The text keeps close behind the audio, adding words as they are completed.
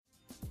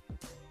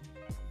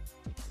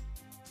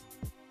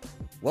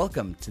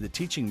Welcome to the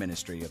teaching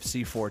ministry of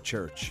C4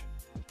 Church.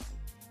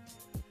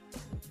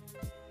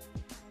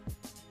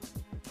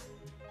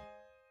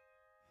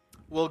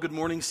 Well, good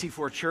morning,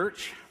 C4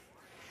 Church.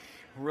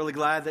 We're really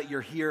glad that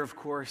you're here, of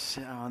course,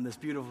 on this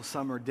beautiful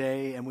summer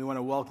day, and we want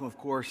to welcome, of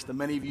course, the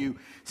many of you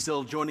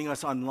still joining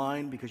us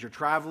online because you're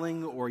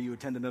traveling or you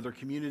attend another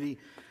community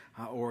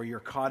or you're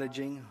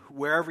cottaging.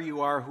 Wherever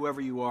you are, whoever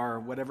you are,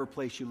 whatever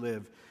place you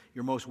live,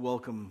 you're most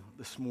welcome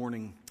this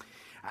morning.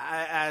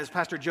 As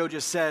Pastor Joe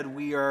just said,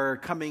 we are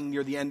coming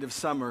near the end of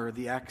summer.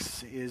 The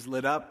X is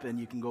lit up, and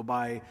you can go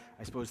buy,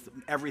 I suppose,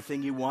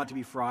 everything you want to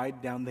be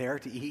fried down there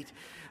to eat.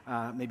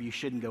 Maybe you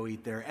shouldn't go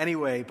eat there.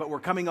 Anyway, but we're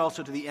coming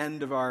also to the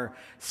end of our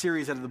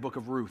series out of the book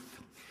of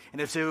Ruth. And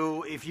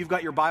if you've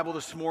got your Bible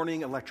this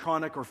morning,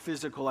 electronic or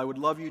physical, I would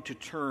love you to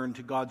turn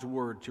to God's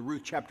Word, to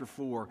Ruth chapter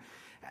 4.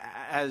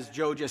 As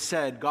Joe just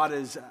said, God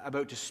is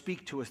about to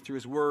speak to us through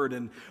His Word.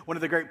 And one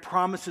of the great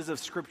promises of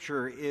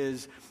Scripture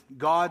is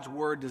God's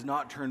Word does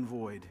not turn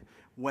void.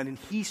 When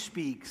He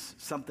speaks,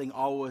 something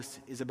always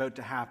is about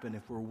to happen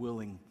if we're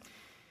willing.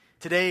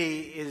 Today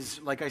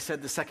is, like I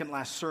said, the second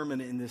last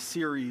sermon in this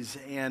series,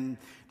 and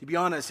to be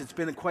honest, it's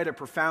been quite a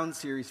profound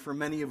series for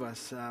many of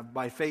us.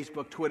 By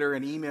Facebook, Twitter,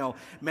 and email,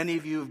 many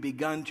of you have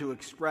begun to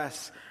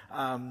express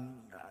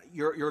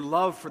your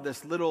love for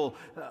this little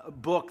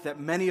book that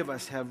many of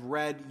us have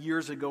read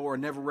years ago or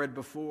never read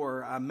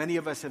before. Many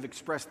of us have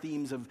expressed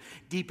themes of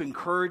deep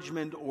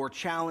encouragement or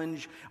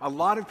challenge. A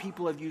lot of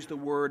people have used the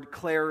word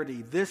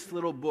clarity. This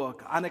little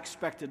book,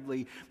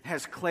 unexpectedly,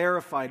 has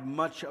clarified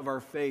much of our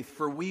faith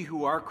for we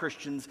who are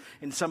Christians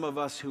and some of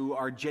us who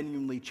are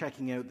genuinely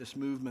checking out this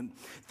movement.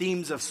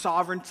 Themes of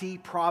sovereignty,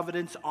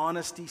 providence,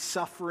 honesty,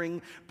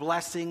 suffering,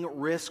 blessing,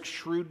 risk,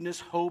 shrewdness,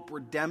 hope,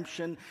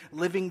 redemption,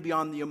 living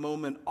beyond the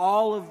moment.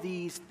 All of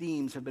these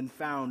themes have been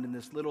found in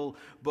this little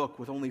book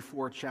with only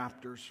 4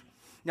 chapters.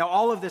 Now,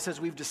 all of this, as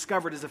we've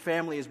discovered as a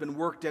family, has been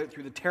worked out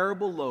through the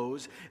terrible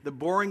lows, the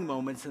boring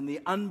moments, and the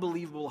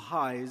unbelievable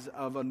highs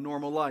of a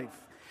normal life.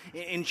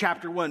 In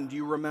chapter 1, do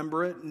you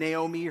remember it?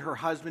 Naomi, her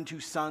husband, 2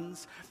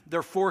 sons,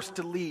 they're forced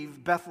to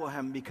leave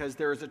Bethlehem because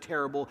there is a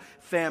terrible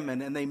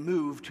famine, and they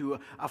move to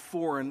a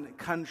foreign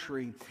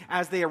country.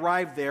 As they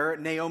arrive there,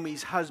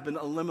 Naomi's husband,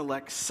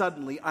 Elimelech,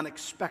 suddenly,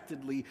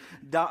 unexpectedly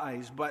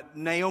dies, but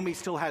Naomi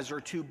still has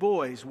her 2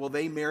 boys. Well,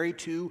 they marry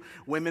 2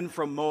 women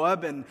from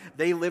Moab, and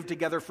they live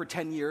together for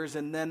 10 years,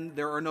 and then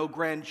there are no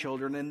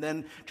grandchildren, and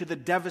then to the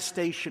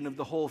devastation of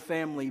the whole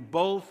family,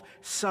 both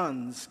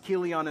sons,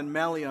 Chilion and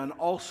Malion,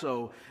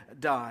 also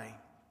die.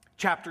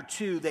 Chapter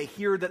 2, they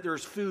hear that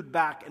there's food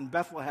back in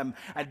Bethlehem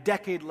a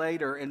decade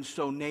later, and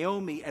so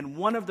Naomi and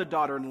one of the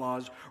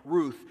daughter-in-laws,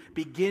 Ruth,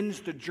 begins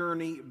the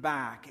journey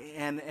back,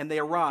 and they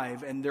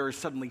arrive, and there is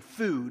suddenly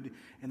food,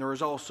 and there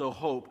is also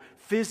hope,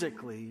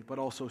 physically, but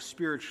also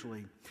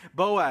spiritually.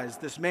 Boaz,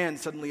 this man,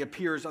 suddenly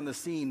appears on the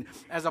scene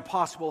as a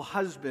possible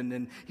husband,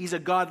 and he's a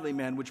godly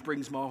man, which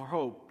brings more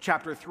hope.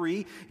 Chapter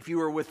 3, if you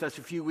were with us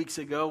a few weeks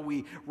ago,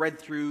 we read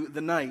through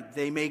the night.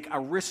 They make a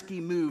risky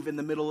move in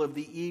the middle of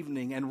the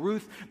evening, and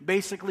Ruth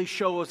basically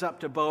shows up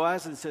to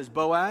Boaz and says,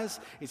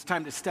 Boaz, it's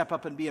time to step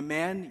up and be a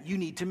man. You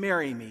need to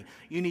marry me.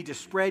 You need to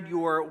spread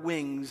your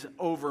wings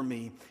over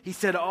me. He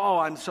said, oh,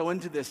 I'm so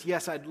into this.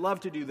 Yes, I'd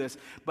love to do this.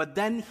 But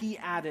then he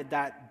added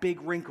that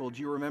big wrinkle.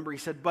 Do you remember? He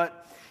said,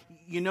 but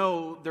you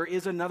know, there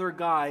is another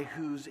guy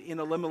who's in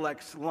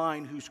Elimelech's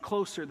line who's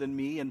closer than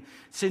me, and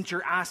since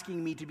you're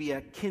asking me to be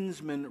a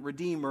kinsman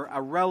redeemer,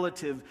 a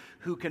relative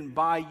who can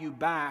buy you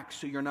back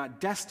so you're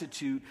not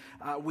destitute,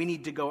 we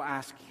need to go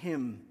ask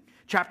him.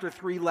 Chapter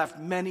 3 left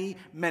many,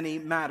 many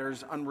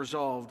matters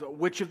unresolved.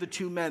 Which of the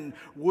 2 men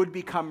would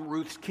become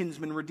Ruth's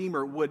kinsman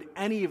redeemer? Would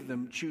any of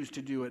them choose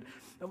to do it?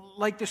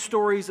 Like the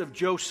stories of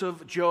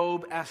Joseph,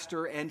 Job,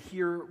 Esther, and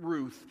here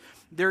Ruth,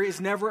 there is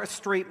never a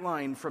straight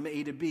line from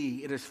A to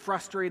B. It is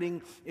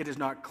frustrating, it is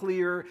not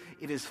clear,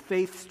 it is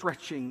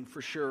faith-stretching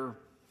for sure.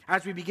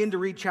 As we begin to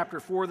read chapter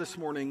 4 this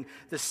morning,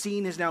 the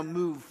scene has now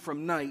moved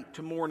from night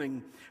to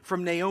morning,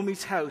 from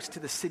Naomi's house to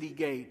the city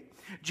gate.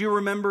 Do you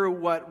remember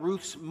what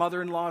Ruth's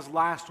mother-in-law's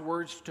last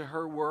words to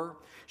her were?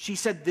 She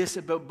said this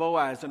about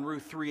Boaz in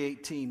Ruth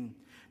 3:18.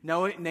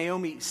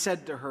 Naomi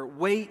said to her,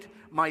 wait,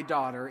 my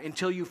daughter,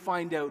 until you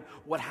find out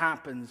what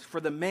happens, for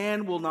the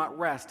man will not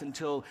rest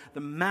until the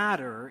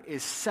matter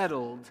is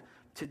settled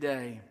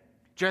today.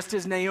 Just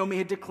as Naomi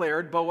had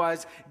declared,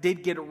 Boaz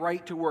did get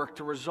right to work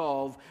to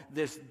resolve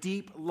this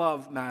deep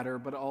love matter,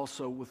 but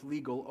also with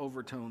legal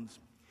overtones.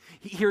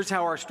 Here's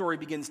how our story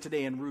begins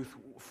today in Ruth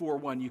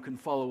 4:1. You can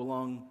follow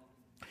along.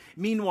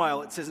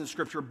 Meanwhile, it says in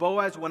Scripture,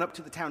 Boaz went up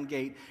to the town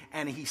gate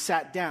and he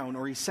sat down,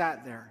 or he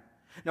sat there.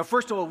 Now,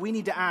 first of all, we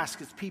need to ask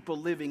as people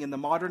living in the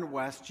modern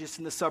West, just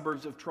in the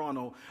suburbs of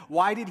Toronto,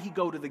 why did he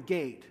go to the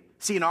gate?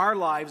 See, in our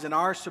lives, in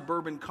our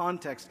suburban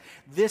context,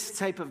 this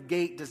type of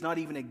gate does not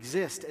even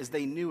exist as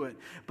they knew it.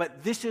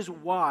 But this is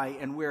why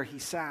and where he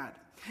sat.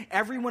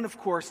 Everyone, of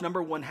course,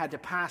 number one, had to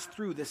pass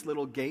through this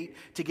little gate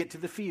to get to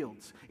the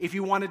fields. If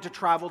you wanted to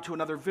travel to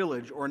another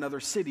village or another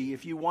city,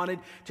 if you wanted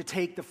to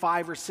take the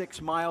 5 or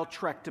 6 mile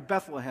trek to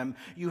Bethlehem,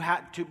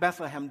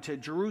 to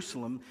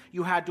Jerusalem,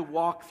 you had to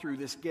walk through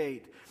this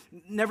gate.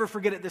 Never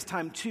forget at this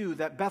time, too,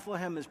 that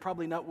Bethlehem is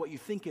probably not what you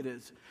think it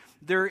is.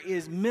 There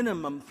is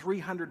minimum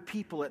 300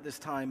 people at this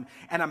time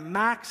and a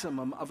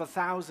maximum of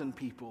 1,000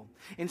 people.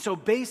 And so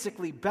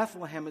basically,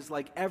 Bethlehem is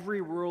like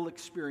every rural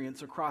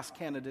experience across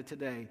Canada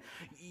today.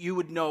 You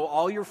would know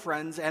all your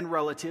friends and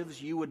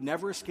relatives. You would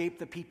never escape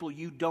the people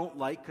you don't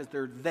like because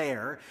they're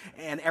there.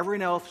 And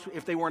everyone else,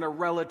 if they weren't a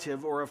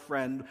relative or a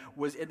friend,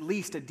 was at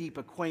least a deep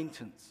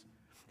acquaintance.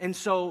 And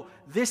so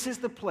this is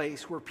the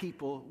place where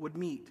people would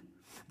meet.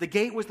 The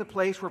gate was the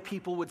place where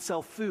people would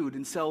sell food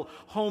and sell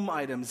home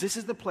items. This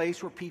is the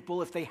place where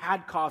people, if they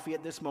had coffee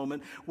at this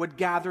moment, would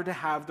gather to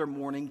have their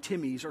morning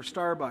Timmy's or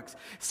Starbucks.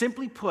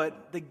 Simply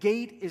put, the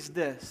gate is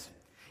this.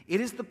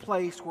 It is the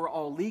place where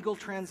all legal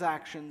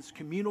transactions,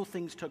 communal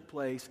things took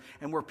place,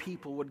 and where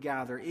people would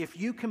gather. If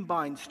you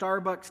combine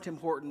Starbucks, Tim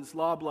Hortons,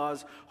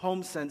 Loblaws,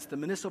 HomeSense, the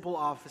municipal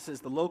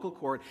offices, the local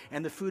court,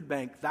 and the food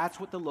bank, that's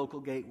what the local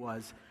gate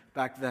was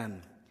back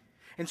then.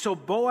 And so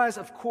Boaz,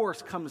 of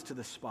course, comes to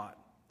this spot,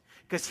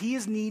 because he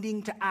is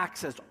needing to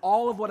access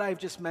all of what I've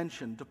just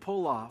mentioned to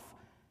pull off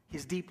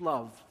his deep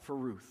love for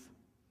Ruth.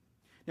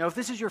 Now, if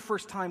this is your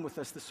first time with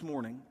us this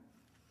morning,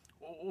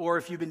 or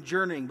if you've been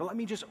journeying, but let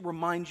me just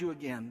remind you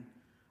again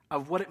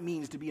of what it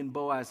means to be in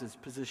Boaz's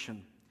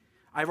position.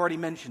 I've already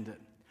mentioned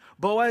it.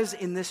 Boaz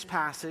in this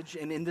passage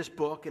and in this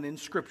book and in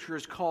Scripture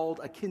is called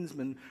a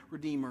kinsman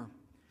redeemer.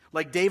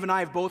 Like Dave and I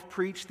have both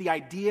preached, the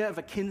idea of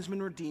a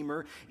kinsman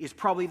redeemer is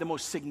probably the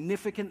most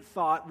significant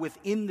thought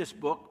within this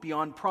book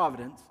beyond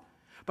providence.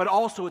 But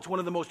also, it's one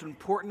of the most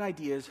important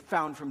ideas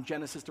found from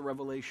Genesis to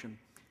Revelation.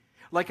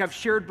 Like I've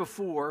shared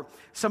before,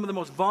 some of the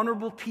most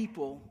vulnerable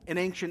people in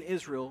ancient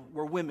Israel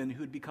were women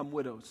who had become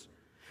widows,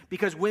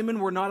 because women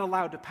were not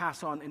allowed to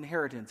pass on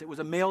inheritance. It was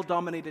a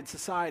male-dominated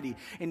society.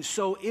 And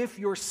so if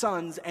your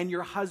sons and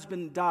your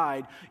husband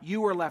died,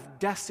 you were left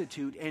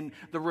destitute, and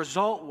the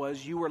result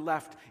was you were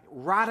left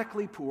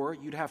radically poor.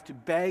 You'd have to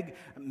beg,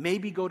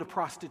 maybe go to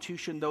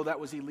prostitution, though that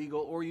was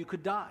illegal, or you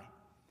could die.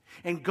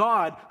 And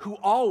God, who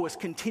always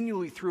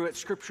continually through it,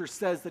 Scripture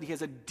says that he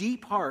has a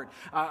deep heart,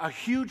 a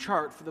huge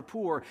heart for the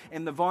poor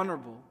and the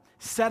vulnerable,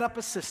 set up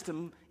a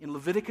system in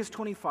Leviticus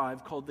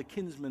 25 called the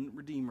kinsman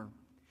redeemer.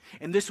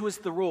 And this was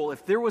the role.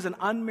 If there was an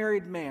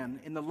unmarried man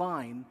in the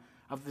line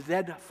of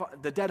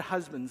the dead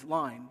husband's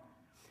line,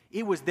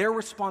 it was their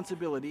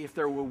responsibility, if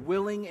they were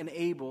willing and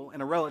able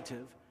and a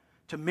relative,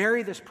 to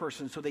marry this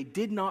person so they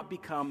did not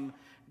become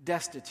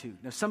destitute.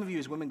 Now, some of you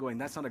as women going,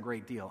 that's not a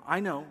great deal. I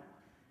know.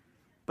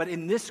 But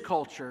in this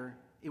culture,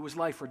 it was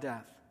life or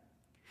death.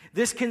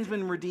 This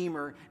kinsman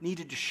redeemer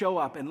needed to show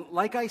up. And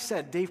like I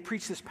said, Dave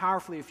preached this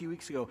powerfully a few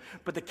weeks ago.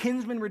 But the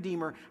kinsman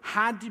redeemer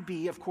had to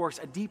be, of course,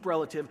 a deep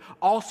relative,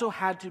 also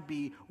had to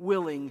be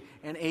willing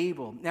and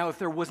able. Now, if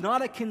there was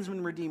not a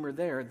kinsman redeemer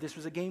there, this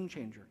was a game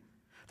changer.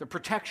 The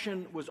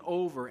protection was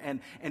over,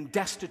 and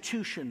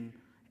destitution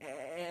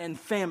and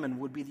famine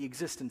would be the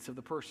existence of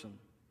the person.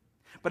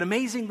 But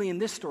amazingly, in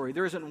this story,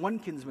 there isn't one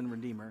kinsman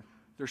redeemer,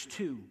 there's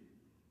two.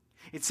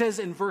 It says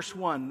in verse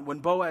 1, when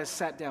Boaz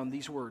sat down,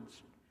 these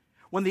words.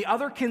 When the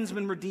other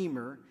kinsman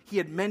redeemer he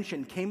had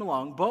mentioned came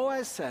along,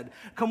 Boaz said,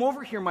 "Come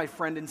over here, my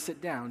friend, and sit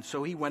down."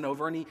 So he went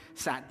over and he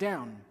sat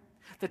down.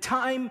 The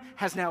time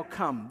has now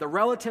come. The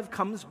relative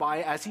comes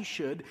by as he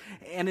should,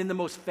 and in the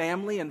most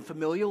family and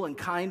familial and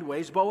kind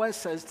ways, Boaz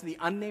says to the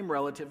unnamed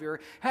relative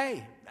here,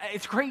 "Hey,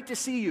 it's great to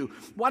see you.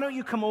 Why don't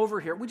you come over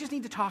here? We just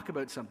need to talk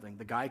about something."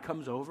 The guy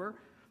comes over.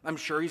 I'm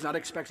sure he's not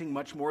expecting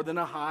much more than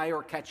a hi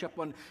or catch up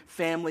on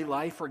family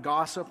life or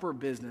gossip or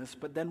business.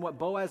 But then what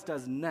Boaz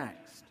does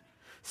next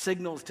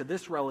signals to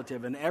this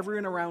relative and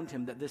everyone around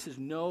him that this is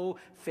no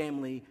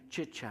family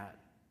chit-chat.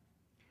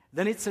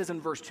 Then it says in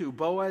verse 2,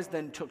 Boaz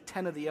then took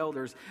 10 of the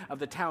elders of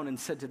the town and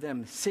said to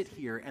them, "Sit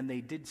here," and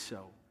they did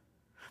so.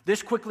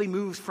 This quickly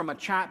moves from a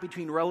chat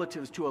between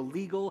relatives to a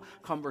legal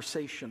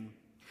conversation.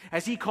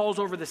 As he calls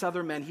over this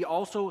other man, he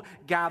also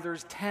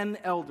gathers 10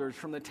 elders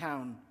from the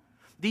town.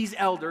 These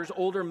elders,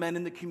 older men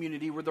in the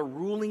community, were the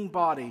ruling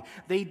body.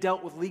 They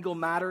dealt with legal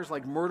matters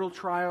like murder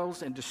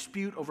trials and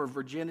dispute over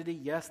virginity.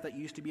 Yes, that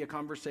used to be a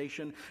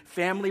conversation.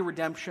 Family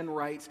redemption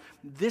rights.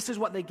 This is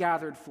what they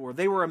gathered for.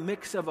 They were a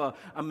mix of a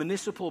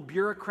municipal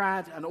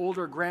bureaucrat, an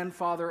older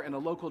grandfather, and a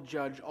local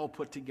judge all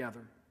put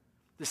together.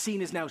 The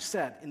scene is now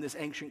set in this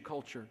ancient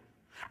culture.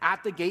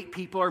 At the gate,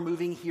 people are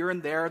moving here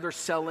and there. They're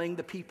selling.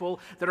 The people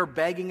that are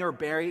begging are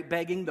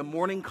begging. The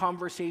morning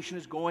conversation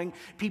is going.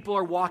 People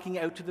are walking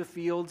out to the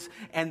fields.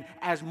 And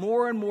as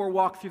more and more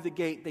walk through the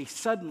gate, they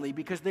suddenly,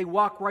 because they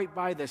walk right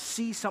by this,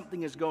 see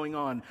something is going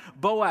on.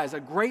 Boaz, a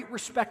great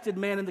respected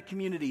man in the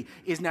community,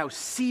 is now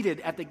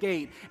seated at the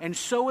gate. And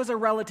so is a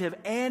relative.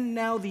 And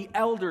now the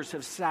elders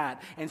have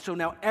sat. And so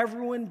now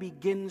everyone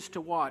begins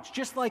to watch.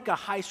 Just like a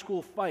high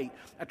school fight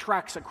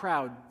attracts a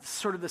crowd,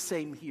 sort of the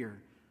same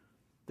here.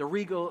 The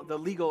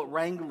legal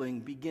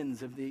wrangling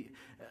begins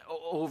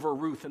over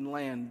Ruth and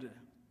land.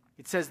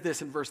 It says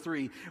this in verse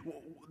 3.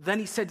 Then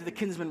he said to the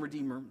kinsman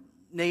redeemer,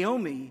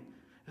 Naomi,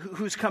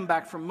 who's come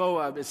back from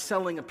Moab, is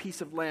selling a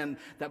piece of land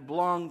that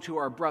belonged to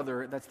our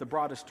brother, that's the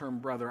broadest term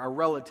brother, our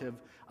relative,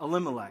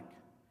 Elimelech.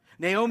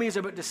 Naomi is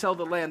about to sell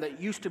the land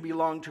that used to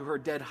belong to her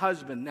dead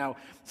husband. Now,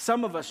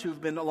 some of us who've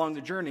been along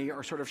the journey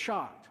are sort of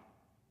shocked.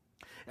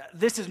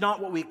 This is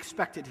not what we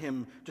expected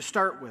him to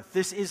start with.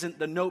 This isn't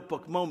the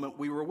Notebook moment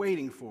we were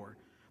waiting for.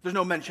 There's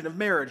no mention of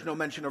marriage, no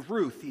mention of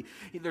Ruth.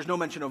 There's no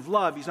mention of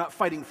love. He's not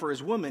fighting for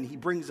his woman. He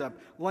brings up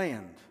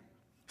land.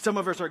 Some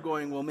of us are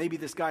going, well, maybe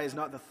this guy is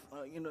not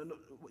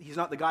he's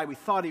not the guy we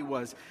thought he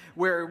was.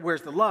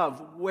 Where's the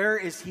love? Where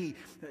is he,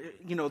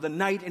 the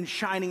knight in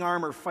shining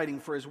armor fighting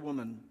for his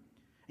woman?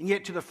 And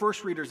yet to the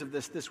first readers of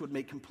this would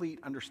make complete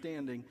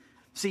understanding.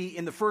 See,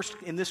 in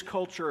this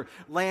culture,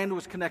 land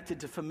was connected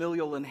to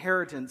familial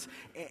inheritance,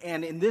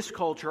 and in this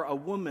culture, a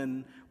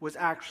woman was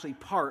actually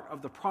part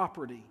of the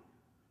property.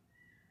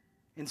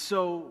 And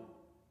so,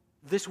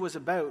 this was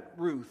about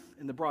Ruth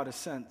in the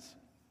broadest sense.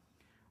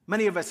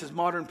 Many of us as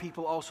modern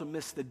people also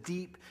miss the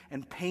deep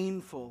and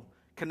painful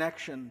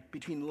connection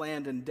between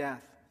land and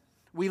death.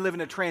 We live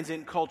in a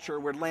transient culture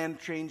where land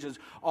changes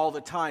all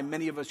the time.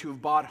 Many of us who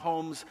have bought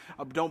homes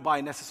don't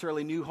buy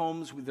necessarily new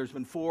homes. There's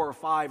been 4 or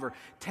 5 or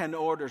 10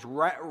 orders.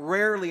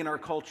 Rarely in our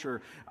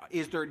culture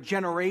is there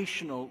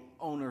generational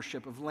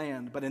ownership of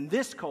land. But in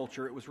this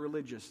culture, it was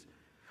religious.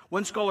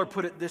 One scholar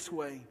put it this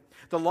way: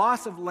 the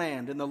loss of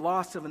land and the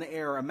loss of an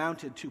heir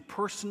amounted to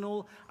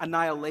personal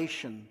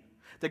annihilation.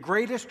 The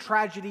greatest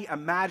tragedy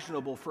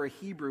imaginable for a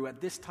Hebrew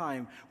at this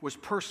time was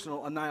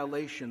personal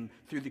annihilation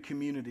through the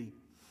community.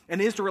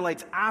 An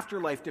Israelite's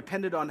afterlife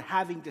depended on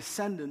having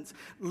descendants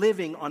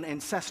living on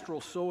ancestral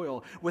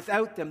soil.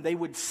 Without them, they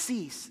would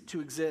cease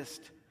to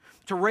exist.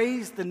 To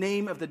raise the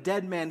name of the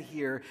dead man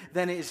here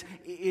then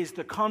is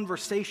the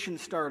conversation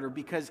starter,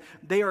 because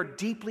they are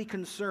deeply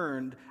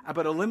concerned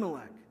about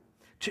Elimelech.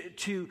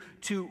 To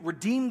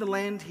redeem the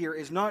land here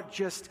is not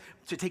just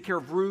to take care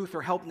of Ruth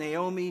or help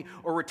Naomi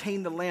or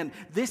retain the land.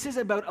 This is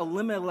about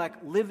Elimelech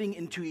living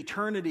into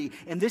eternity,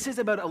 and this is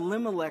about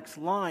Elimelech's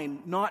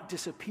line not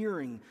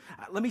disappearing.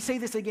 Let me say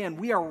this again.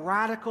 We are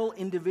radical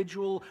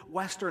individual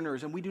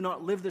Westerners, and we do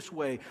not live this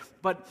way.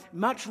 But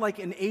much like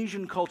in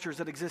Asian cultures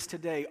that exist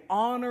today,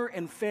 honor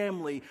and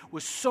family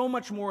was so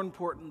much more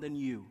important than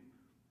you.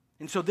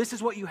 And so this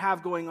is what you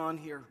have going on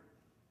here.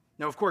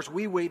 Now, of course,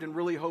 we wait and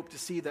really hope to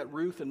see that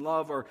Ruth and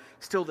love are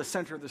still the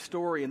center of the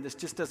story, and this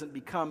just doesn't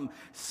become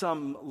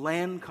some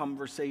land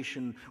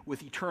conversation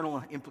with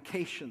eternal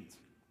implications.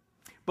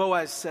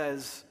 Boaz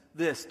says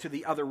this to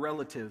the other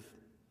relative: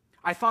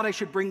 I thought I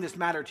should bring this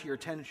matter to your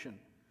attention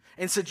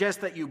and suggest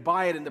that you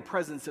buy it in the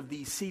presence of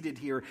these seated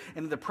here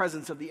and in the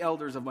presence of the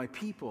elders of my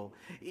people.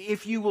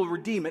 If you will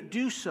redeem it,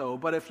 do so,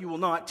 but if you will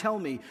not, tell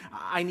me.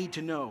 I need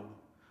to know.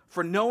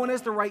 For no one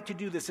has the right to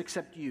do this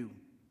except you,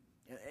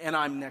 and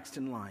I'm next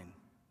in line.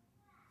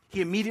 He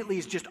immediately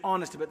is just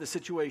honest about the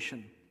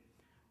situation.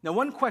 Now,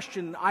 one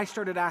question I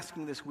started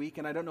asking this week,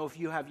 and I don't know if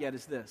you have yet,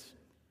 is this: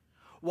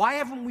 why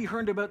haven't we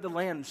heard about the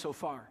land so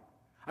far?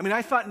 I mean,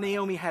 I thought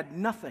Naomi had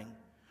nothing.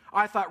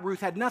 I thought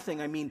Ruth had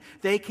nothing. I mean,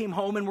 they came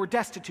home and were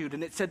destitute,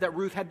 and it said that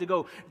Ruth had to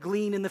go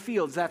glean in the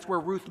fields. That's where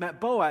Ruth met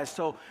Boaz.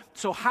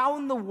 So how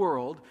in the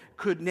world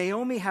could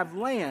Naomi have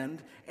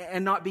land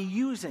and not be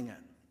using it?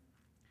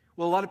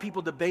 Well, a lot of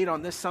people debate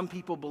on this. Some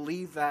people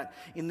believe that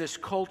in this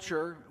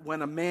culture,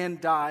 when a man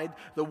died,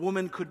 the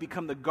woman could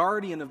become the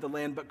guardian of the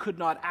land but could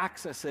not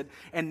access it.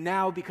 And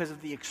now, because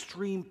of the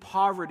extreme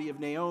poverty of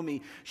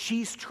Naomi,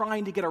 she's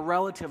trying to get a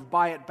relative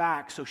buy it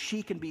back so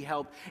she can be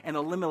helped and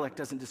Elimelech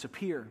doesn't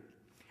disappear.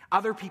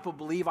 Other people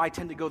believe, I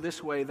tend to go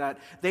this way, that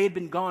they had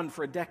been gone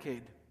for a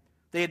decade.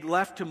 They had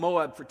left to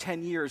Moab for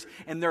 10 years,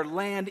 and their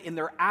land in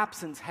their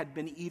absence had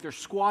been either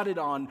squatted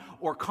on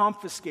or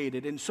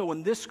confiscated. And so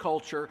in this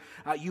culture,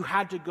 you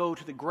had to go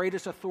to the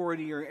greatest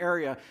authority in your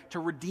area to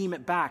redeem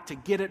it back, to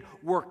get it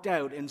worked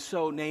out. And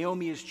so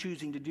Naomi is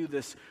choosing to do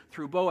this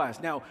through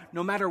Boaz. Now,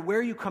 no matter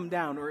where you come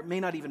down, or it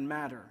may not even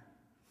matter,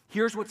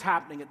 here's what's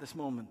happening at this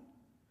moment.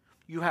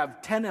 You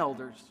have 10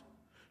 elders,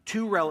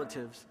 2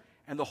 relatives,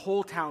 and the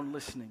whole town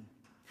listening.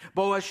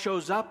 Boaz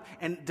shows up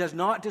and does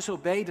not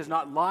disobey, does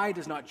not lie,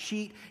 does not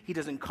cheat. He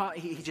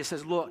just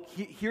says, look,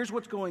 here's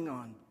what's going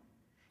on.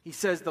 He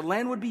says, the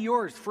land would be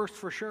yours first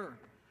for sure.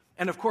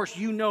 And of course,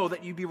 you know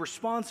that you'd be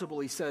responsible,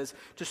 he says,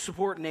 to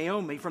support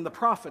Naomi from the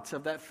profits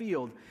of that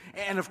field.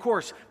 And of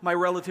course, my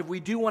relative, we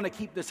do want to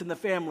keep this in the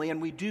family,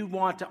 and we do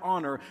want to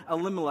honor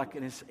Elimelech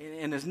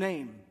in his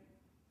name.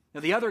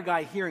 Now, the other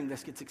guy hearing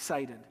this gets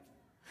excited.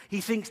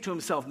 He thinks to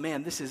himself,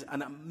 man, this is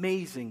an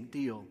amazing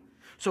deal.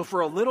 So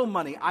for a little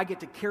money, I get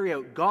to carry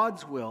out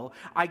God's will,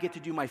 I get to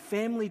do my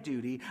family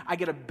duty, I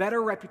get a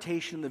better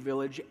reputation in the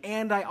village,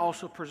 and I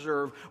also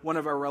preserve one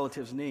of our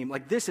relatives' name.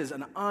 This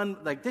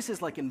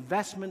is like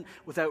investment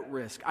without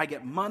risk. I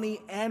get money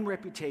and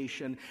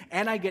reputation,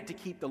 and I get to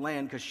keep the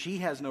land because she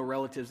has no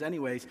relatives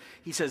anyways.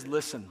 He says,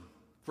 listen,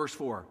 verse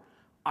 4,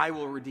 I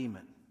will redeem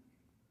it.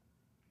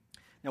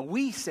 Now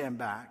we stand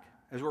back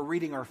as we're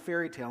reading our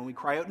fairy tale and we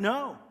cry out,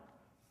 no,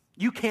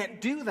 you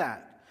can't do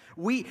that.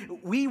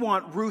 We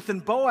want Ruth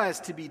and Boaz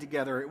to be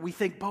together. We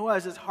think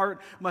Boaz's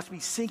heart must be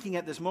sinking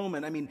at this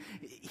moment. I mean,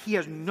 he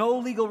has no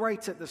legal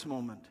rights at this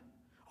moment.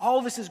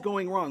 All this is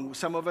going wrong.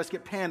 Some of us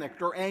get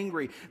panicked or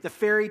angry. The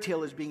fairy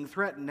tale is being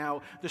threatened.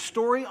 Now, the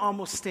story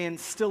almost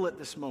stands still at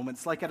this moment.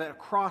 It's like at a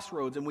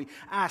crossroads, and we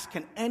ask,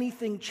 can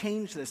anything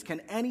change this?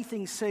 Can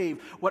anything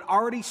save what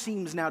already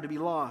seems now to be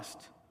lost?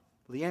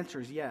 Well, the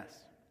answer is yes.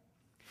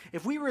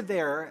 If we were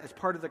there as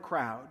part of the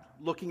crowd,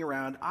 looking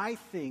around, I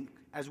think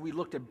as we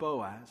looked at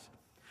Boaz,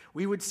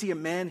 we would see a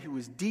man who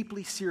was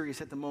deeply serious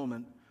at the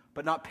moment,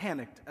 but not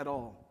panicked at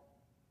all.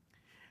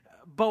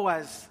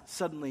 Boaz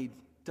suddenly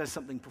does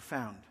something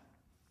profound.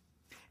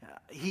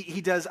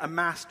 He does a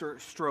master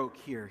stroke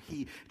here.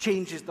 He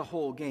changes the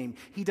whole game.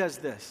 He does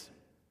this.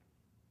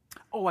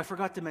 Oh, I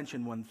forgot to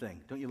mention one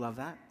thing. Don't you love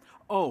that?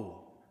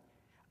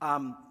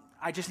 I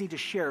just need to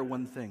share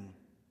one thing.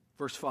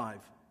 Verse 5.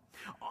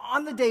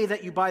 On the day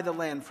that you buy the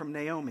land from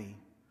Naomi,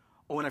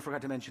 and I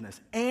forgot to mention this,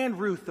 and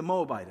Ruth the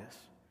Moabitess,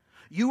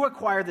 you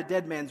acquire the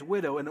dead man's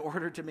widow in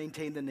order to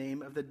maintain the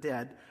name of the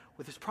dead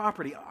with his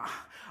property.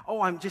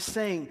 I'm just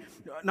saying,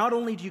 not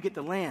only do you get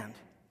the land,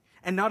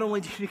 and not only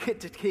do you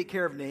get to take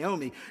care of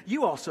Naomi,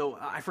 you also,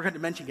 I forgot to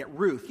mention, get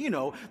Ruth. You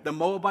know, the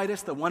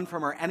Moabitess, the one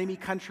from our enemy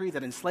country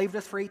that enslaved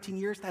us for 18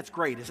 years. That's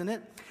great, isn't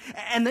it?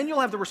 And then you'll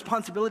have the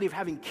responsibility of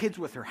having kids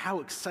with her. How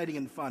exciting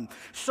and fun.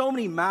 So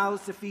many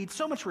mouths to feed,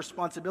 so much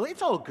responsibility.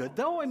 It's all good,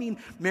 though. I mean,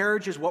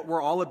 marriage is what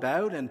we're all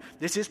about, and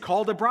this is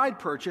called a bride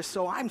purchase,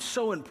 so I'm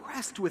so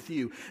impressed with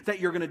you that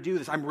you're going to do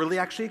this. I'm really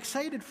actually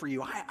excited for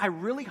you. I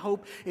really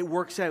hope it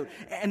works out.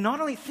 And not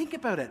only think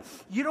about it,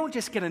 you don't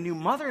just get a new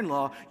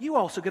mother-in-law, you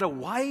also get a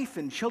wife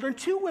and children,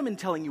 2 women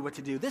telling you what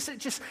to do.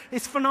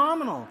 It's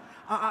phenomenal.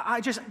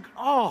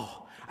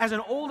 As an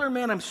older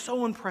man, I'm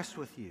so impressed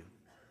with you.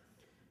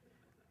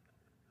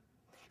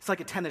 It's like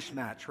a tennis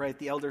match, right?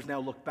 The elders now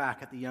look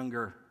back at the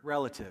younger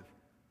relative.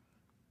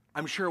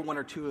 I'm sure 1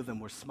 or 2 of them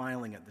were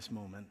smiling at this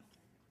moment.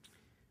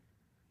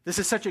 This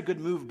is such a good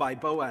move by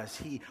Boaz.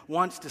 He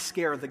wants to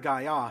scare the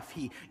guy off.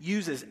 He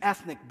uses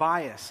ethnic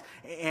bias.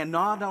 And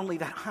not only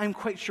that, I'm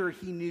quite sure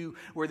he knew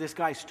where this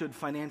guy stood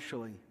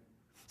financially.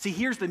 See,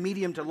 here's the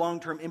medium to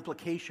long-term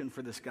implication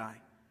for this guy.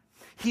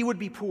 He would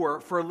be poor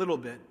for a little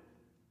bit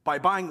by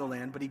buying the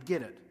land, but he'd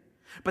get it.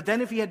 But then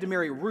if he had to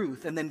marry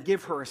Ruth and then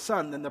give her a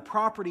son, then the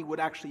property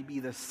would actually be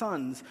the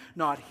son's,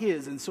 not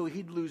his, and so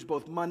he'd lose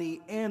both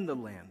money and the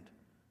land.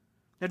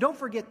 Now don't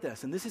forget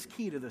this, and this is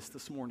key to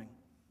this morning.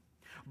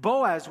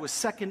 Boaz was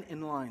second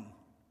in line.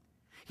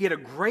 He had a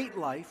great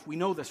life. We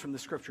know this from the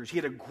scriptures. He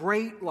had a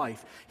great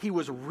life. He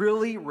was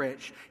really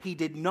rich. He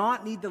did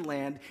not need the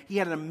land. He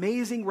had an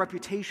amazing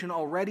reputation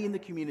already in the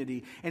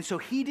community. And so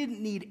he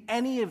didn't need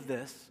any of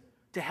this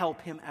to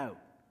help him out.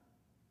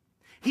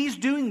 He's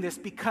doing this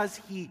because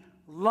he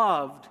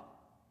loved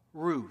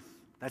Ruth.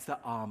 That's the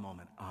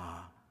moment.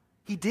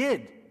 He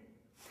did.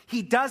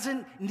 He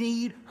doesn't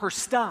need her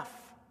stuff.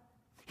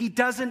 He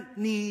doesn't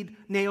need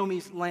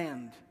Naomi's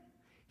land.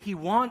 He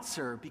wants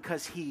her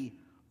because he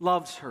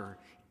loves her,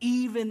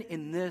 even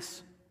in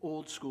this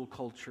old school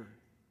culture.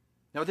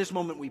 Now, at this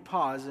moment, we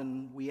pause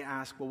and we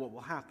ask, well, what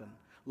will happen?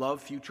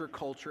 Love, future,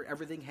 culture,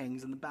 everything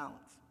hangs in the balance.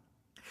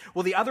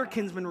 Well, the other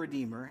kinsman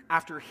redeemer,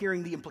 after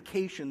hearing the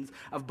implications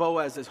of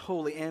Boaz's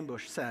holy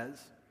ambush,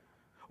 says,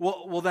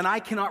 well, then I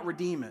cannot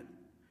redeem it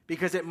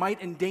because it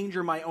might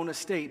endanger my own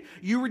estate.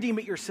 You redeem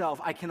it yourself.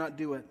 I cannot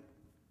do it.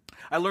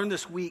 I learned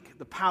this week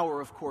the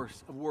power, of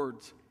course, of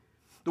words.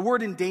 The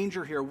word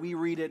endanger here, we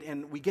read it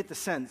and we get the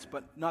sense,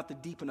 but not the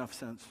deep enough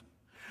sense.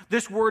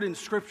 This word in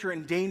Scripture,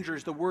 endanger,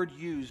 is the word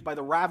used by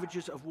the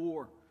ravages of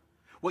war.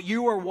 What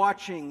you are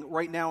watching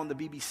right now on the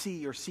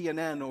BBC or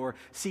CNN or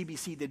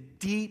CBC, the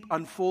deep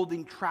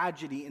unfolding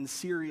tragedy in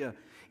Syria,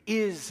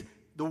 is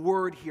the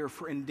word here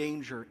for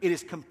endanger. It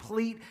is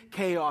complete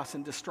chaos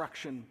and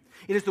destruction.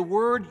 It is the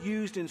word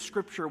used in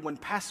Scripture when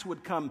pests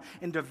would come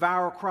and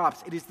devour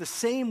crops. It is the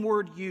same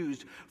word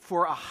used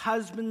for a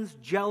husband's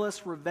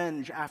jealous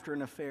revenge after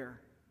an affair.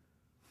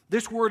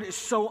 This word is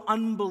so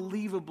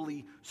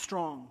unbelievably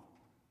strong.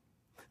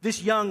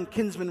 This young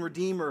kinsman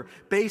redeemer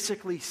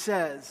basically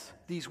says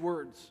these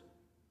words: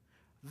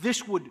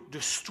 this would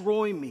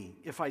destroy me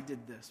if I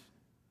did this.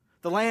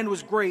 The land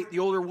was great, the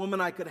older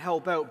woman I could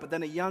help out, but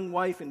then a young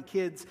wife and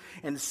kids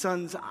and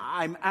sons,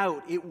 I'm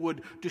out. It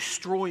would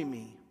destroy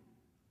me.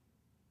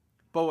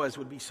 Boaz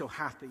would be so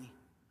happy.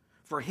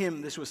 For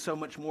him, this was so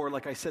much more,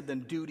 like I said,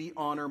 than duty,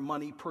 honor,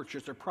 money,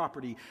 purchase, or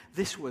property.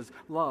 This was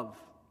love.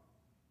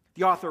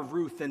 The author of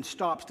Ruth then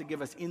stops to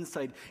give us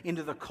insight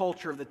into the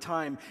culture of the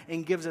time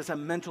and gives us a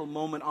mental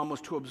moment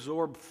almost to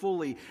absorb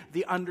fully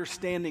the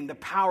understanding, the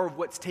power of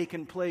what's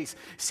taken place.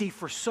 See,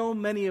 for so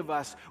many of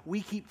us,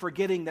 we keep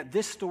forgetting that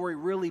this story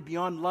really,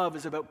 beyond love,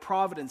 is about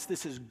providence.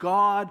 This is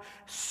God,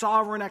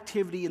 sovereign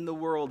activity in the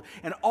world,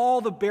 and all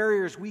the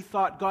barriers we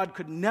thought God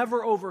could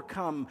never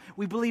overcome.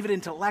 We believe it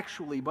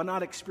intellectually, but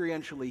not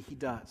experientially. He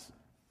does.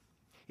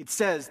 It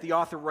says, the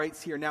author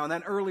writes here, now in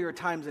that earlier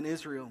times in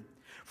Israel,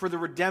 for the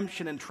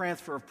redemption and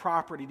transfer of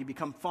property to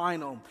become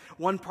final.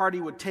 One party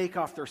would take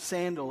off their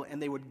sandal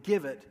and they would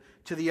give it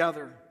to the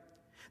other.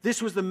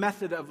 This was the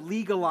method of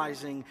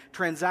legalizing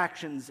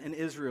transactions in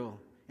Israel.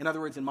 In other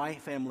words, in my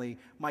family,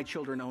 my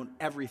children own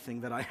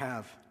everything that I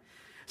have.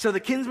 So the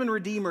kinsman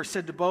redeemer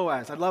said to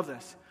Boaz, I love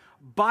this,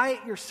 buy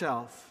it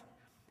yourself,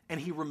 and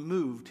he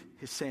removed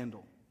his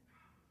sandal.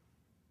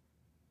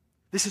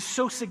 This is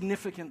so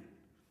significant.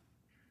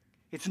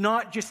 It's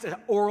not just an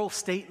oral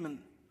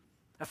statement.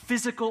 A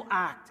physical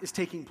act is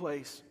taking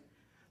place.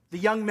 The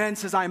young man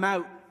says, I'm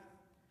out.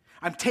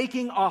 I'm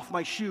taking off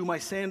my shoe, my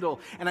sandal,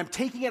 and I'm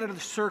taking it out of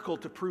the circle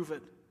to prove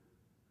it.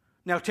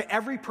 Now, to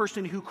every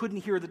person who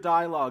couldn't hear the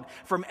dialogue,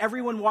 from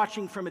everyone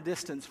watching from a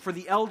distance, for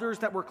the elders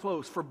that were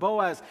close, for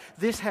Boaz,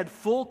 this had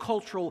full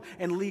cultural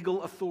and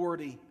legal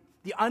authority.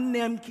 The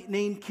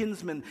unnamed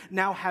kinsman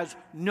now has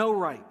no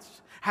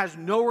rights, has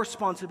no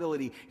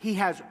responsibility. He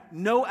has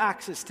no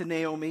access to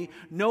Naomi,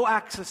 no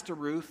access to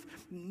Ruth,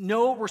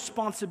 no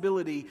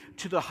responsibility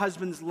to the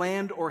husband's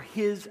land or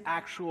his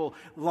actual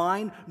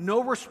line,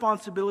 no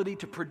responsibility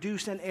to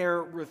produce an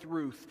heir with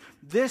Ruth.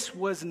 This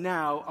was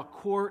now a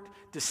court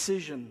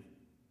decision.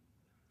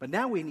 But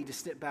now we need to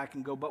step back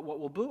and go, but what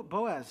will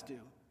Boaz do?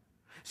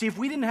 See, if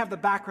we didn't have the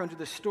background to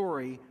the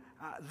story,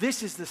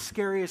 this is the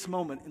scariest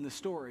moment in the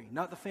story,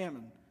 not the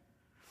famine.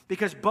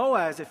 Because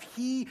Boaz, if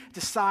he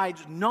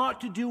decides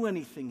not to do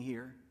anything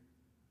here,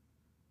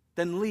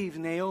 then leaves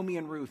Naomi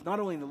and Ruth, not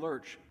only in the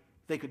lurch,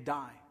 they could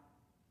die.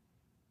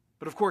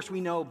 But of course, we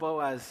know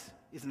Boaz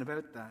isn't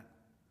about that.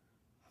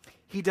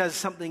 He does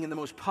something in the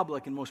most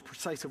public and most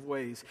precise of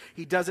ways.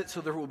 He does it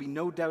so there will be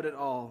no doubt at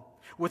all.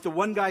 With the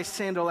one guy's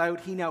sandal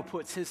out, he now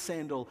puts his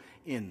sandal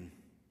in.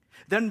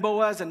 Then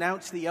Boaz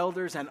announced to the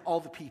elders and all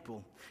the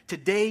people,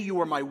 today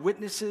you are my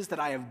witnesses that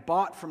I have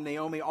bought from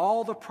Naomi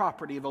all the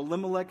property of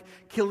Elimelech,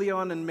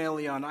 Chilion, and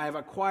Mahlon. I have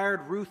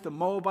acquired Ruth the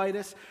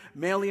Moabitess,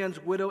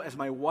 Mahlon's widow, as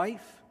my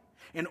wife,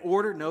 in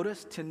order,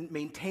 notice, to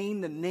maintain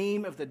the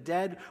name of the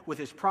dead with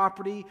his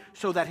property,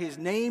 so that his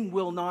name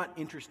will not,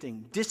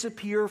 interesting,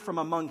 disappear from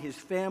among his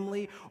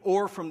family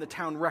or from the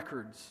town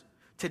records.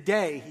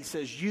 Today, he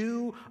says,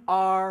 you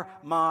are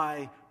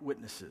my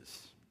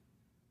witnesses.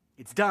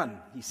 It's done,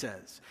 he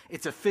says.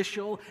 It's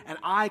official, and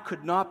I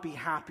could not be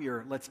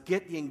happier. Let's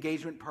get the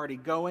engagement party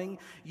going.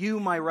 You,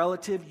 my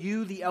relative,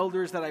 you, the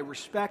elders that I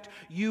respect,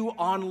 you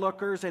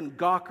onlookers and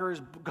gawkers,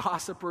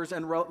 gossipers,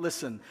 and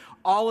listen,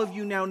 all of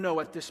you now know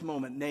at this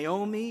moment,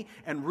 Naomi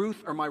and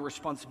Ruth are my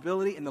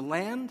responsibility, and the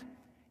land,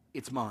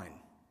 it's mine.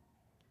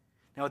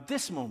 Now at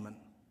this moment,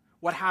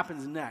 what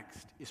happens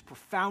next is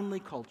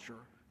profoundly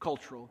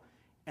cultural,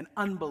 and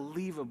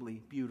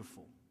unbelievably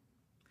beautiful.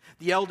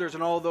 The elders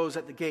and all those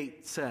at the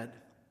gate said,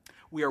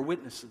 we are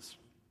witnesses.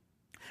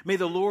 May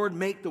the Lord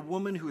make the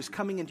woman who is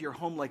coming into your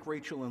home like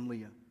Rachel and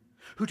Leah,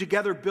 who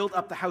together built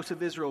up the house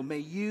of Israel. May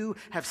you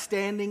have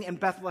standing in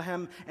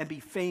Bethlehem and be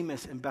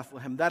famous in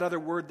Bethlehem. That other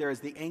word there is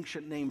the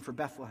ancient name for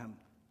Bethlehem.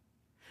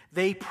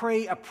 They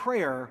pray a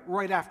prayer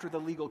right after the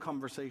legal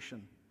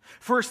conversation.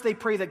 First, they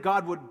pray that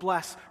God would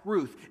bless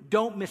Ruth.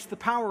 Don't miss the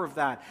power of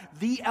that.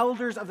 The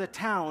elders of the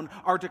town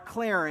are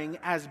declaring,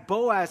 as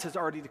Boaz has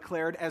already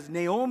declared, as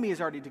Naomi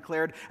has already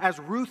declared, as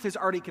Ruth has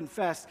already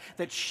confessed,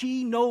 that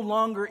she no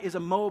longer is a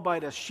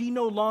Moabitess. She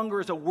no longer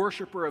is a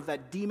worshiper of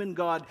that demon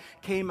god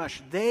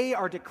Chemosh. They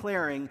are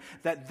declaring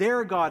that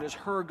their God is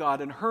her God,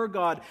 and her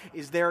God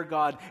is their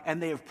God,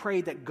 and they have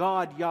prayed that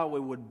God, Yahweh,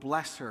 would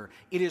bless her.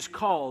 It is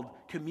called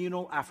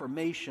communal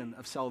affirmation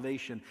of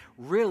salvation.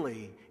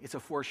 Really, it's a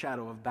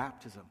foreshadow of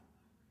baptism.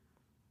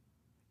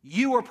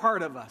 You are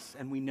part of us,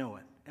 and we know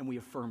it, and we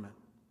affirm it.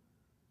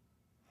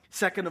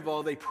 Second of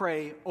all, they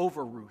pray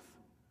over Ruth.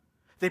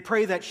 They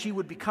pray that she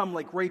would become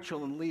like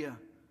Rachel and Leah.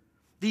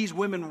 These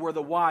women were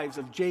the wives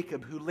of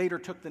Jacob, who later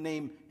took the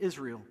name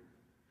Israel.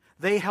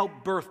 They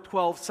helped birth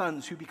 12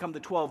 sons who become the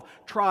 12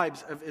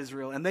 tribes of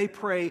Israel. And they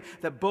pray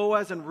that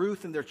Boaz and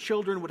Ruth and their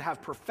children would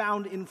have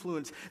profound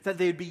influence, that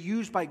they would be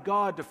used by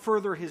God to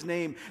further his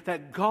name,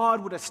 that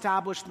God would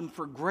establish them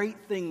for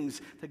great things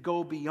that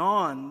go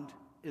beyond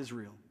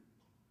Israel.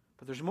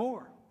 But there's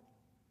more.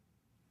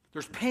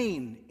 There's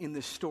pain in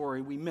this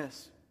story we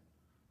miss.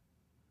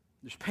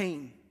 There's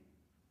pain.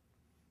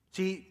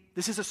 See,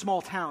 this is a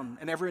small town,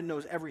 and everyone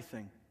knows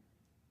everything.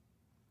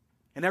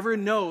 And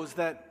everyone knows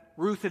that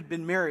Ruth had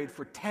been married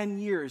for 10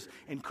 years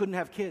and couldn't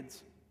have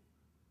kids.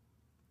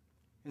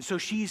 And so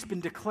she's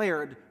been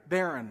declared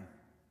barren.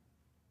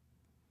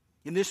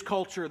 In this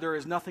culture, there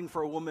is nothing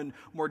for a woman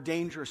more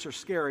dangerous or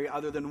scary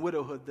other than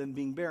widowhood than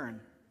being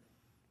barren.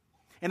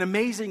 And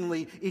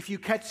amazingly, if you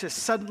catch this,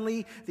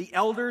 suddenly the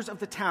elders of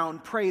the town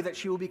pray that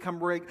she will become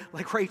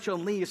like Rachel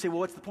and Leah. You say, well,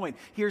 what's the point?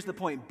 Here's the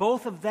point.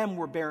 Both of them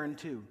were barren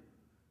too.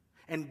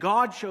 And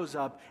God shows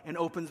up and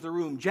opens the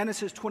womb.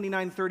 Genesis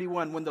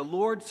 29:31, when the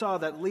Lord saw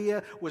that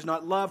Leah was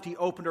not loved, he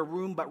opened her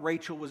womb, but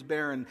Rachel was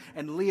barren.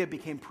 And Leah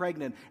became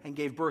pregnant and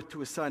gave birth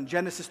to a son.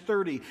 Genesis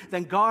 30,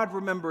 then God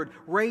remembered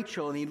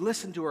Rachel, and he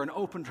listened to her and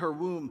opened her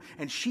womb.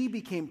 And she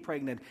became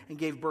pregnant and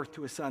gave birth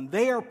to a son.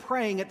 They are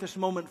praying at this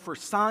moment for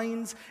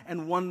signs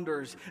and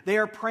wonders. They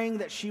are praying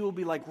that she will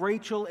be like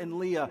Rachel and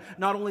Leah.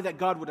 Not only that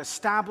God would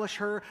establish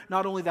her,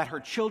 not only that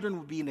her children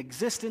would be in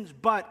existence,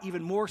 but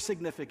even more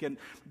significant,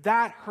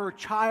 that her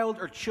child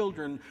or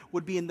children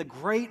would be in the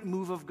great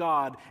move of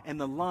God and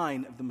the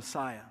line of the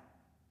Messiah.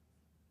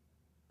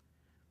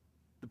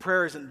 The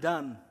prayer isn't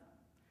done.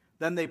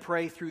 Then they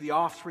pray, through the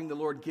offspring the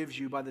Lord gives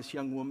you by this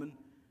young woman,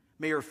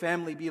 may her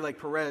family be like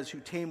Perez, who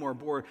Tamar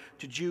bore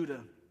to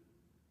Judah.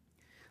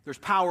 There's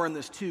power in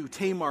this too.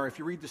 Tamar, if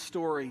you read the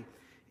story,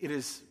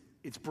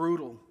 it's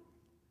brutal.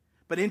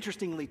 But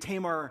interestingly,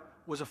 Tamar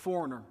was a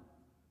foreigner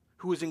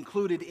who was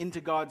included into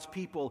God's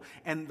people,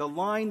 and the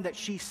line that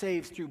she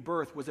saves through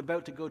birth was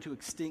about to go to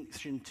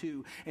extinction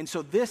too. And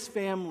so this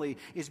family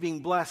is being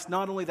blessed,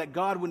 not only that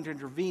God wouldn't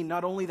intervene,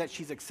 not only that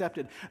she's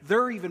accepted,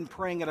 they're even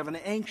praying out of an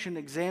ancient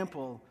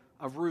example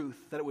of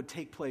Ruth that it would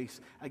take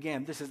place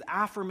again. This is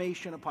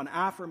affirmation upon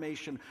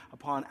affirmation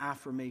upon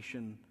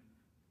affirmation,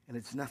 and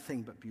it's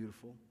nothing but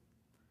beautiful.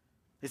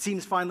 It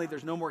seems finally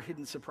there's no more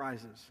hidden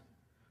surprises.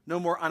 No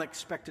more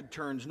unexpected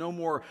turns, no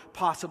more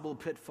possible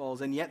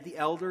pitfalls. And yet the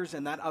elders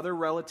and that other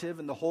relative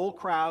and the whole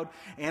crowd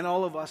and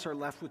all of us are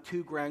left with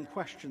two grand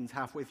questions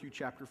halfway through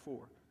chapter 4.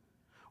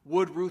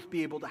 Would Ruth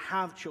be able to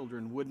have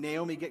children? Would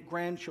Naomi get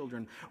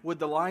grandchildren? Would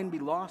the line be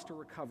lost or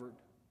recovered?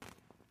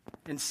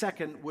 And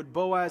second, would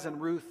Boaz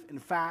and Ruth, in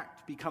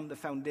fact, become the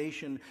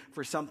foundation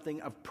for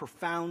something of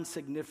profound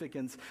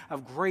significance,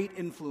 of great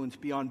influence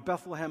beyond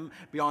Bethlehem,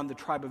 beyond the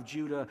tribe of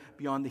Judah,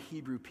 beyond the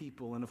Hebrew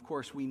people? And of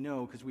course, we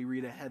know, because we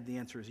read ahead, the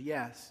answer is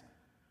yes.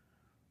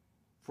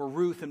 For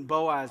Ruth and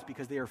Boaz,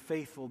 because they are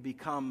faithful,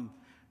 become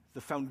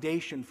the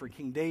foundation for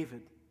King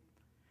David.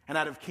 And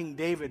out of King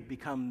David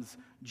becomes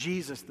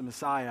Jesus, the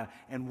Messiah.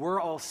 And we're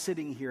all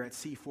sitting here at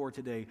C4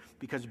 today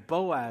because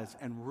Boaz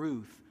and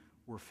Ruth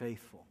were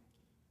faithful.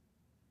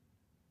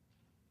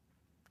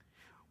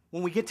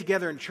 When we get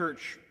together in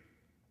church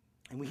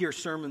and we hear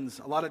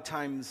sermons, a lot of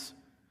times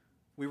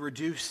we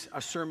reduce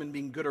a sermon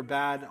being good or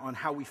bad on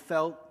how we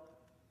felt,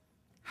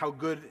 how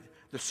good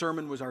the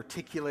sermon was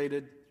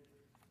articulated,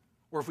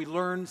 or if we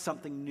learned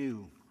something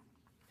new.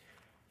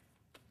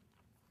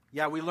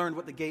 Yeah, we learned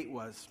what the gate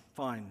was.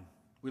 Fine.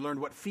 We learned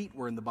what feet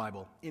were in the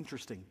Bible.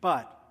 Interesting.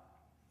 But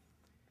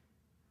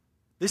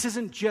this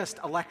isn't just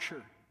a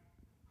lecture.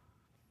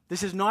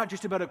 This is not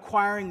just about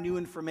acquiring new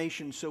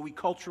information so we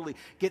culturally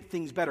get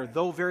things better,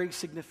 though very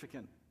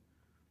significant.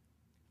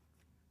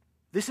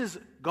 This is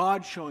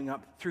God showing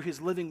up through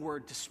His living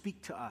word to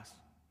speak to us.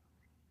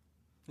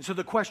 And so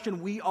the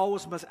question we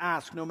always must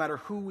ask, no matter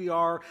who we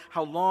are,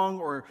 how long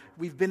or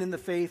we've been in the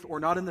faith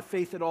or not in the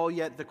faith at all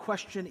yet, the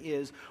question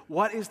is,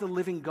 what is the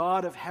living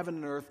God of heaven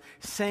and earth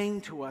saying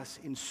to us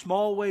in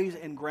small ways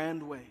and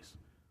grand ways?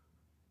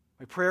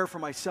 My prayer for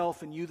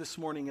myself and you this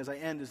morning as I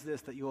end is this,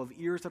 that you'll have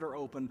ears that are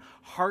open,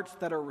 hearts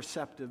that are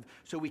receptive,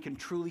 so we can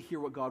truly hear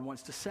what God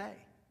wants to say.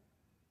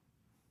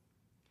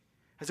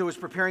 As I was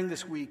preparing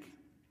this week,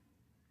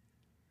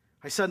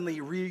 I suddenly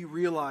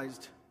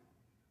realized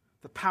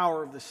the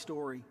power of this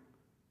story.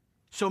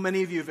 So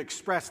many of you have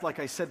expressed, like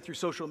I said, through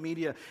social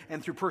media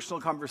and through personal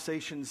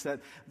conversations, that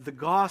the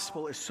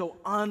gospel is so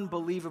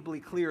unbelievably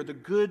clear. The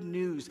good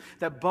news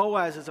that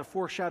Boaz is a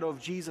foreshadow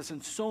of Jesus,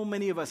 and so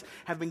many of us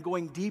have been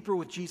going deeper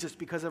with Jesus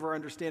because of our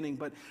understanding.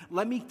 But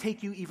let me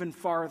take you even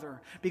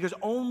farther, because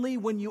only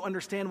when you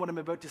understand what I'm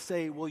about to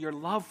say will your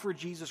love for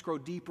Jesus grow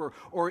deeper,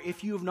 or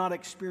if you have not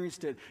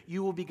experienced it,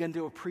 you will begin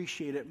to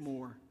appreciate it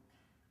more.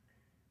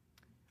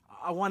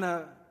 I want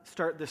to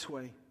start this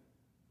way.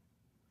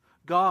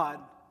 God,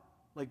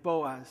 like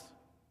Boaz,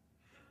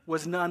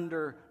 was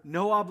under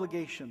no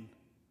obligation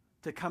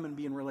to come and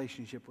be in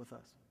relationship with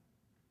us.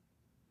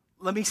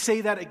 Let me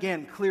say that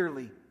again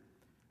clearly,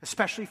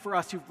 especially for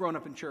us who've grown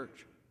up in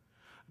church.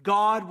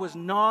 God was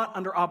not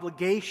under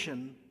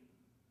obligation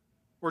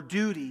or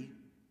duty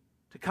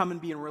to come and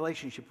be in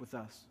relationship with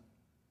us.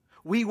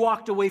 We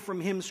walked away from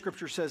Him,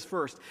 Scripture says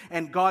first.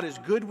 And God is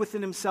good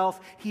within Himself.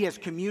 He has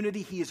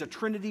community. He is a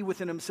Trinity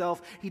within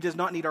Himself. He does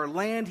not need our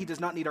land. He does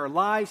not need our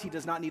lives. He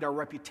does not need our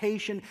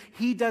reputation.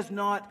 He does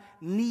not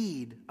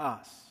need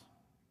us.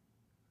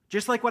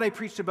 Just like what I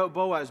preached about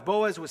Boaz.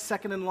 Boaz was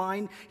second in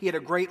line. He had a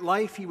great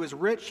life. He was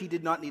rich. He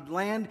did not need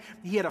land.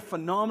 He had a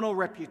phenomenal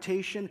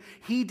reputation.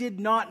 He did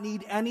not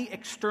need any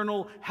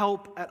external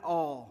help at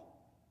all.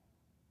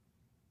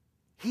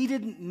 He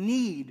didn't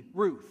need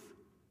Ruth.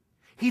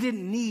 He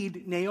didn't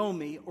need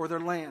Naomi or their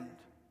land.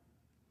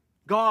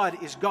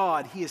 God is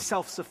God. He is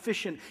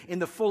self-sufficient in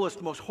the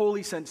fullest, most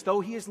holy sense. Though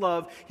He is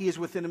love, He is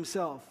within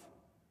Himself.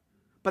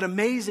 But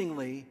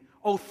amazingly,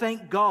 oh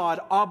thank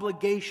God,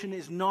 obligation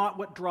is not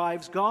what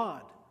drives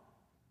God.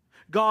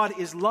 God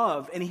is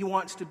love, and He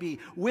wants to be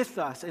with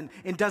us and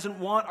doesn't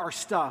want our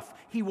stuff.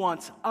 He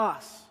wants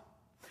us.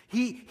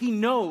 He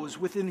knows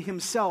within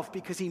himself,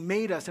 because he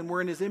made us and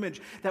we're in his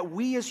image, that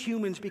we as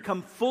humans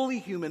become fully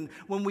human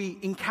when we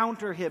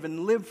encounter him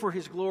and live for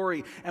his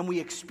glory and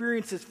we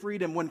experience his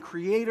freedom, when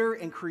creator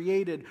and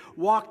created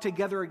walk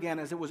together again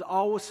as it was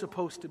always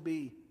supposed to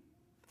be.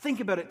 Think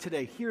about it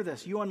today. Hear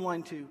this, you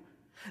online too.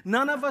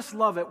 None of us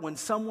love it when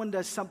someone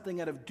does something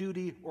out of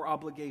duty or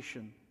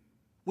obligation.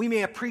 We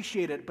may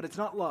appreciate it, but it's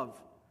not love.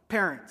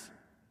 Parents,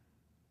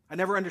 I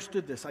never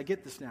understood this. I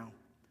get this now.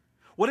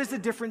 What is the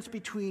difference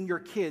between your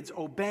kids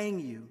obeying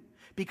you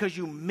because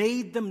you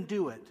made them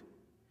do it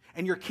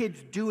and your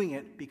kids doing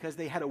it because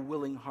they had a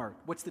willing heart?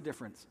 What's the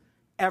difference?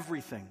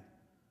 Everything.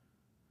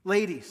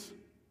 Ladies,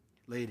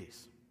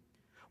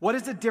 what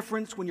is the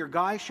difference when your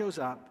guy shows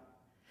up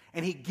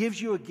and he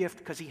gives you a gift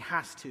because he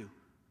has to?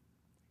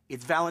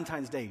 It's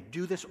Valentine's Day.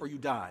 Do this or you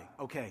die.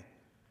 Okay.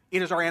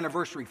 It is our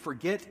anniversary.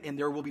 Forget and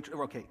there will be...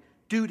 Okay.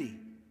 Duty.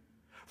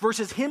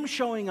 Versus him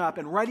showing up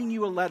and writing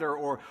you a letter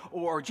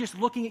or just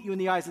looking at you in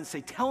the eyes and say,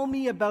 tell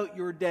me about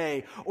your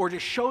day, or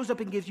just shows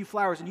up and gives you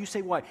flowers and you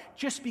say, why?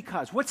 Just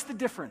because. What's the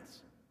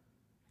difference?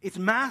 It's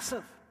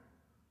massive.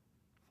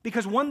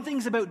 Because one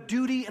thing's about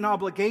duty and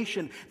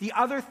obligation. The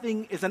other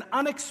thing is an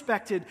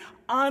unexpected,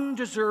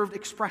 undeserved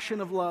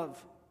expression of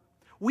love.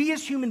 We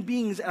as human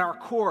beings at our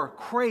core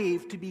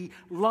crave to be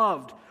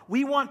loved.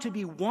 We want to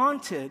be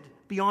wanted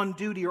beyond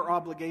duty or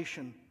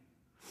obligation.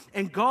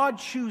 And God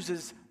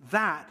chooses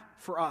that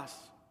for us.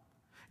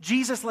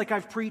 Jesus, like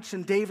I've preached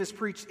and Dave has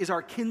preached, is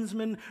our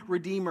kinsman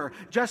redeemer.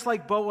 Just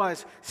like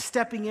Boaz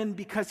stepping in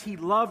because he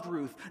loved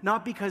Ruth,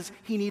 not because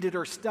he needed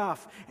her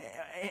stuff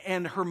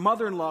and her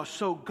mother-in-law.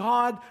 So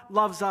God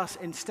loves us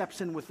and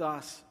steps in with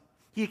us.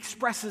 He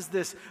expresses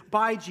this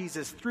by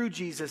Jesus, through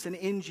Jesus, and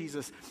in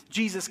Jesus.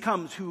 Jesus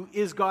comes, who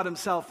is God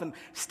himself, and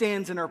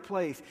stands in our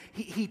place.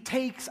 He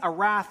takes a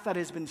wrath that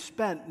has been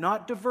spent,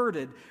 not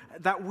diverted,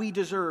 that we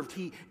deserved.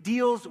 He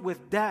deals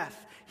with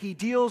death. He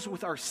deals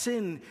with our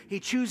sin. He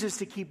chooses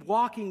to keep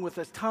walking with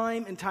us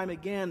time and time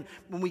again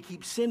when we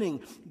keep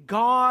sinning.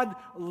 God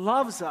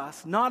loves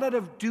us, not out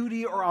of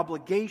duty or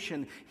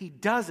obligation. He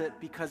does it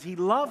because he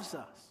loves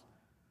us.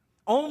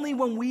 Only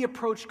when we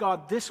approach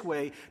God this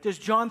way does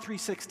John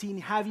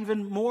 3:16 have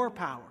even more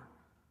power.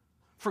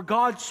 For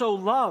God so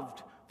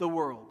loved the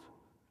world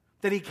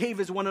that he gave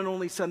his one and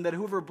only Son, that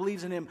whoever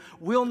believes in him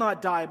will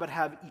not die but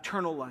have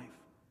eternal life.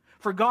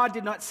 For God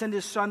did not send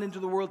his Son into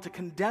the world to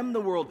condemn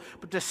the world,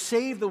 but to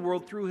save the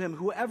world through him.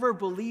 Whoever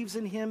believes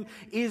in him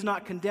is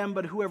not condemned,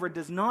 but whoever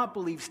does not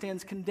believe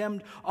stands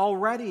condemned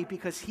already,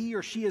 because he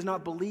or she has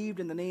not believed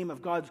in the name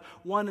of God's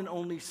one and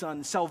only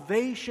Son.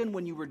 Salvation,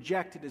 when you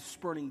reject it, is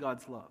spurning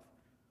God's love.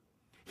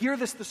 Hear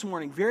this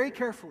morning very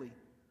carefully,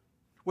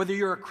 whether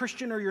you're a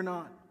Christian or you're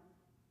not.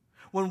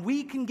 When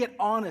we can get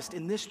honest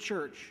in this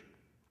church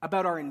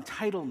about our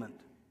entitlement,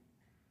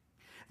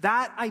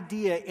 that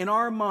idea in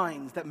our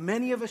minds that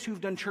many of us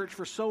who've done church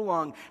for so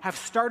long have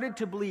started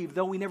to believe,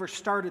 though we never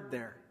started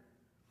there,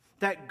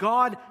 that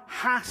God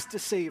has to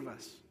save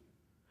us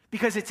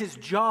because it's his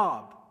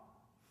job,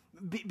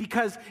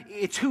 because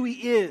it's who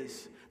he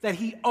is, that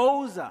he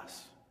owes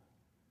us,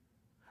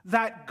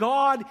 that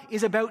God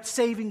is about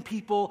saving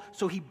people,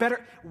 so he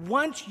better...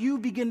 Once you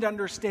begin to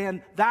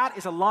understand that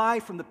is a lie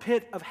from the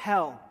pit of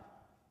hell,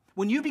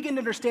 when you begin to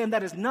understand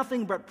that is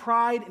nothing but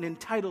pride and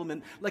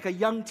entitlement, like a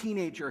young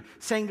teenager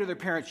saying to their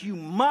parents, you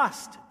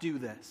must do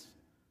this,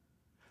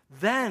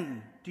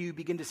 then do you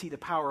begin to see the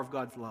power of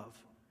God's love.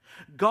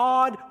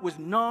 God was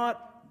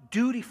not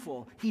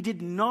dutiful. He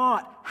did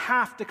not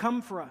have to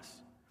come for us.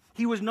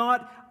 He was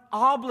not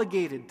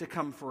obligated to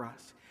come for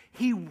us.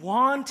 He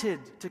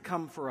wanted to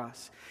come for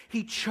us.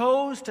 He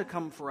chose to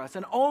come for us.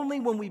 And only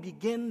when we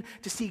begin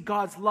to see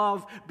God's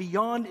love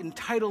beyond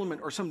entitlement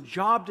or some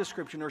job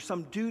description or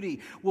some duty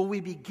will we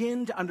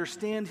begin to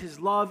understand his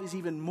love is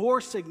even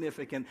more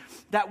significant,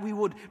 that we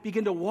would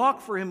begin to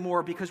walk for him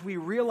more because we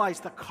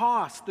realize the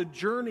cost, the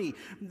journey,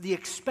 the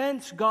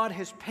expense God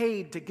has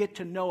paid to get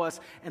to know us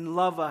and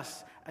love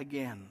us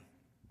again.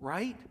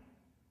 Right?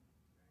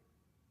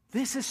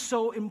 This is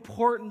so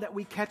important that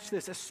we catch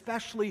this,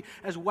 especially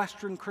as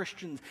Western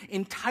Christians.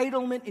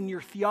 Entitlement in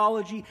your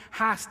theology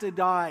has to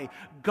die.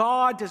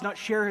 God does not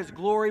share his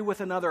glory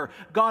with another.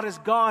 God is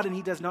God and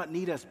he does not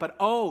need us. But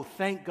oh,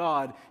 thank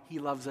God, he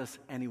loves us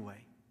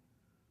anyway.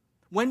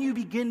 When you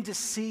begin to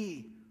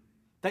see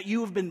that you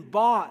have been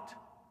bought,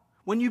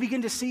 when you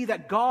begin to see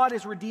that God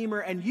is Redeemer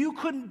and you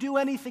couldn't do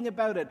anything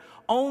about it,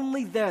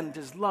 only then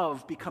does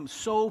love become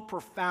so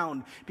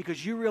profound,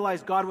 because you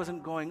realize God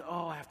wasn't going,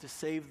 oh, I have to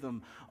save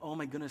them. Oh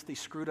my goodness, they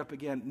screwed up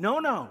again.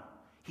 No.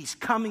 He's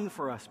coming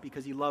for us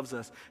because he loves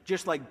us,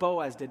 just like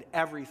Boaz did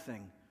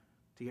everything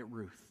to get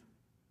Ruth.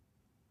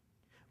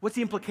 What's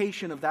the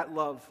implication of that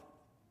love?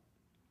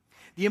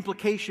 The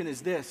implication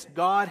is this: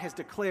 God has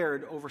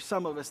declared over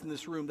some of us in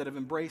this room that have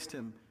embraced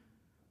him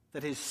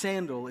that his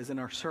sandal is in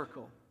our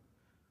circle.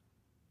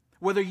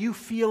 Whether you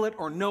feel it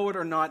or know it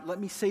or not, let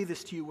me say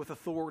this to you with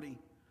authority.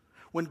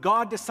 When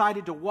God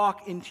decided to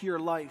walk into your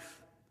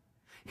life,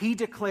 He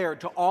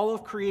declared to all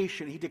of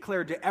creation, he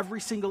declared to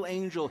every single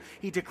angel,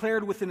 he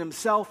declared within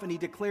himself, and he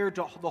declared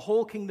to the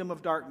whole kingdom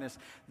of darkness,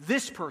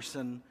 this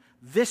person,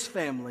 this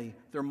family,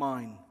 they're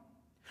mine.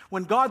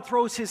 When God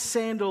throws his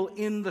sandal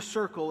in the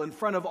circle in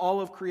front of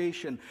all of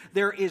creation,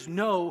 there is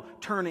no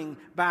turning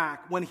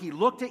back. When he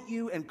looked at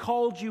you and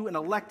called you and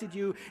elected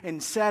you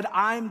and said,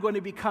 I'm going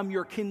to become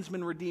your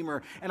kinsman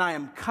redeemer and I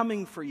am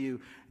coming for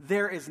you,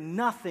 there is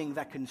nothing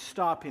that can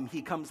stop him.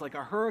 He comes like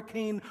a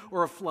hurricane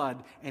or a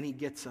flood and he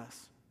gets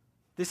us.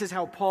 This is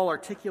how Paul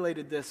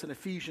articulated this in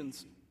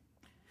Ephesians.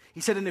 He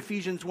said in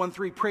Ephesians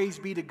 1:3, praise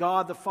be to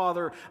God, the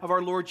Father of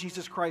our Lord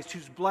Jesus Christ,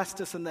 who's blessed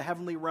us in the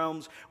heavenly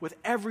realms with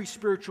every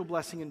spiritual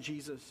blessing in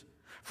Jesus.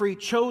 For he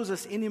chose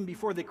us in him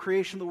before the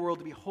creation of the world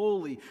to be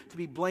holy, to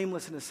be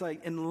blameless in his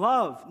sight. In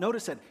love,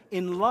 notice it,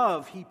 in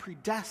love he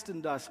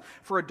predestined us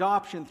for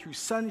adoption through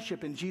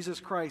sonship in Jesus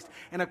Christ,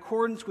 in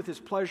accordance with his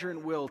pleasure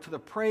and will, to the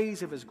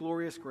praise of his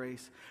glorious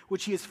grace,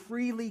 which he has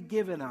freely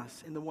given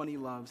us in the one he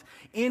loves.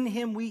 In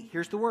him we,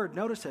 here's the word,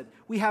 notice it,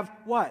 we have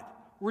what?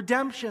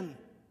 Redemption.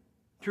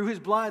 Through his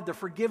blood, the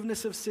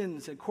forgiveness of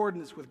sins in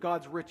accordance with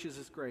God's riches,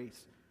 his grace,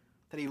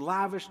 that he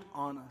lavished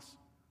on us.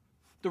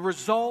 The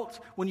result,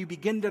 when you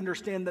begin to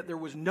understand that there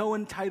was no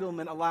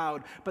entitlement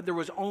allowed, but there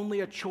was only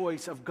a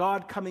choice of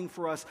God coming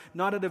for us,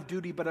 not out of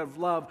duty, but out of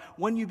love,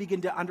 when you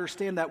begin to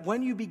understand that,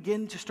 when you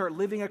begin to start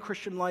living a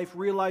Christian life,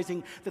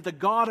 realizing that the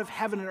God of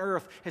heaven and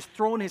earth has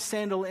thrown his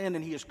sandal in,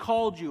 and he has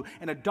called you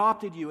and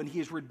adopted you, and he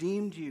has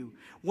redeemed you,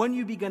 when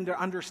you begin to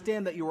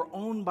understand that you are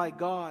owned by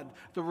God,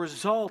 the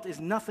result is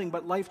nothing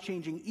but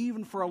life-changing,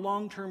 even for a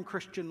long-term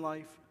Christian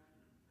life.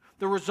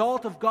 The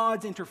result of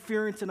God's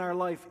interference in our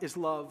life is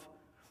love.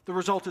 The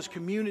result is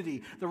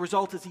community. The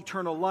result is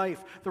eternal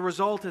life. The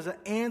result is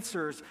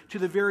answers to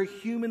the very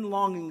human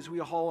longings we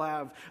all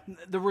have.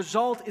 The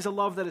result is a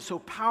love that is so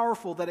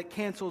powerful that it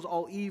cancels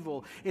all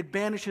evil. It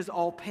banishes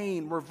all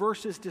pain,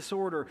 reverses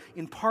disorder,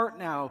 in part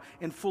now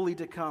and fully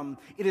to come.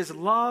 It is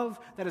love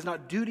that is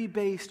not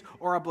duty-based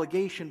or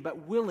obligation,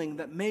 but willing,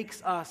 that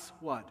makes us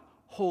what?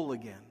 Whole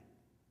again.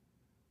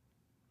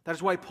 That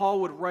is why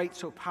Paul would write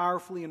so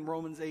powerfully in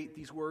Romans 8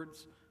 these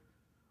words.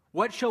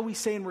 What shall we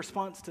say in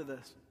response to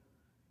this?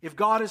 If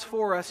God is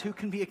for us, who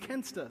can be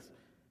against us?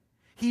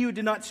 He who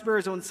did not spare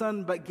his own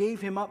son, but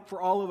gave him up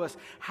for all of us,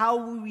 how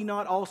will we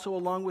not also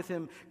along with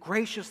him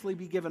graciously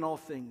be given all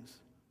things?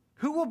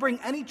 Who will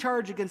bring any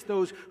charge against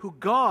those who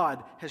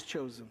God has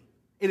chosen?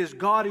 It is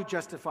God who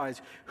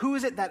justifies. Who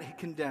is it that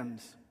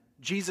condemns?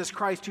 Jesus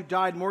Christ, who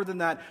died, more than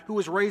that, who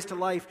was raised to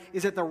life,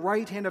 is at the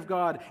right hand of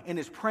God and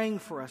is praying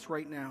for us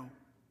right now.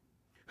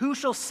 Who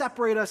shall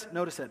separate us,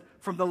 notice it,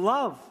 from the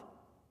love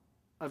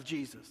of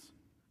Jesus?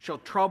 Shall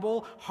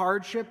trouble,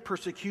 hardship,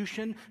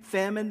 persecution,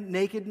 famine,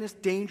 nakedness,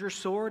 danger,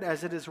 sword,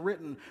 as it is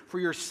written, for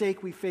your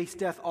sake we face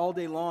death all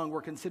day long,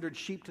 we're considered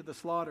sheep to the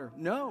slaughter.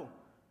 No.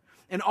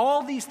 In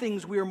all these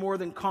things we are more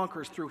than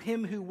conquerors through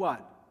him who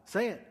what?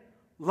 Say it.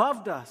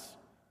 Loved us.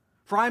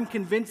 For I am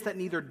convinced that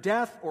neither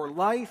death or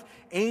life,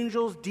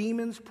 angels,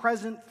 demons,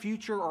 present,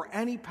 future, or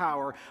any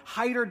power,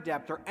 height or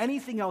depth, or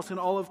anything else in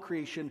all of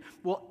creation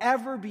will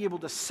ever be able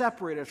to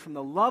separate us from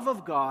the love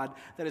of God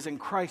that is in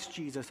Christ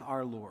Jesus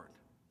our Lord.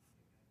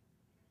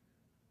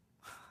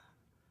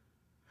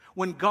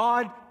 When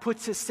God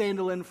puts his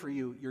sandal in for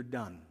you, you're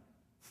done.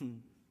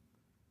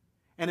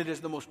 And it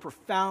is the most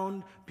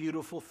profound,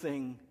 beautiful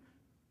thing.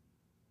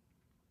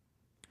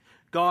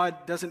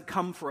 God doesn't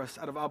come for us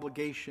out of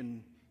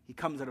obligation. He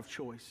comes out of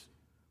choice.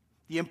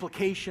 The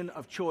implication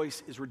of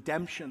choice is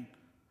redemption,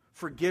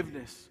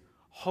 forgiveness,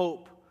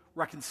 hope,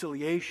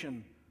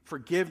 reconciliation,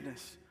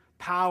 forgiveness,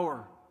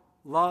 power,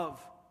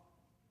 love.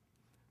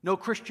 No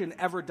Christian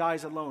ever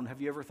dies alone. Have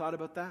you ever thought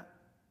about that?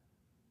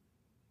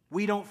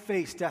 We don't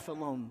face death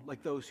alone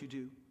like those who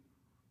do.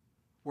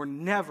 We're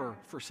never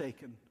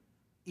forsaken,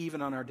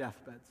 even on our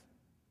deathbeds.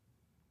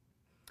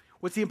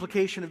 What's the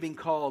implication of being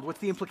called? What's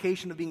the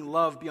implication of being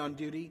loved beyond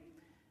duty?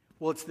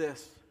 Well, it's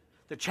this.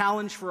 The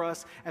challenge for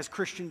us as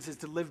Christians is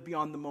to live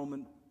beyond the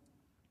moment.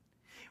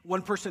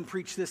 One person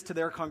preached this to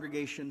their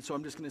congregation, so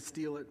I'm just going to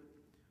steal it.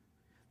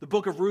 The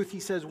book of Ruth, he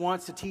says,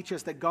 wants to teach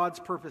us that God's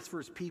purpose for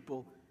his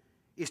people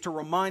is to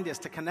remind us,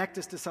 to connect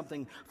us to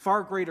something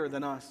far greater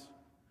than us.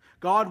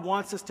 God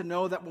wants us to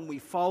know that when we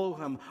follow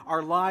him,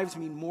 our lives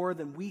mean more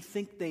than we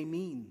think they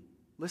mean.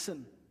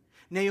 Listen,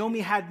 Naomi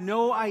had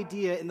no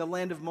idea in the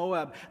land of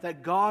Moab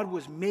that God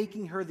was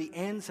making her the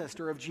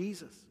ancestor of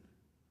Jesus.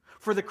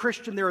 For the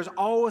Christian, there is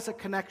always a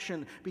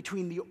connection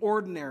between the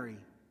ordinary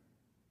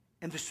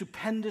and the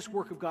stupendous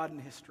work of God in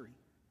history.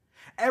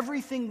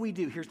 Everything we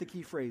do, here's the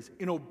key phrase,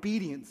 in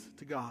obedience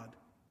to God,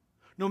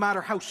 no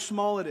matter how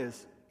small it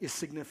is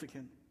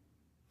significant.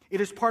 It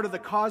is part of the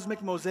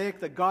cosmic mosaic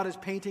that God is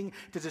painting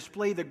to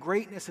display the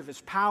greatness of his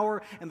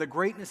power and the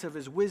greatness of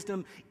his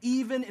wisdom,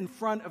 even in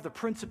front of the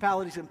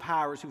principalities and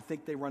powers who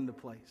think they run the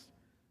place.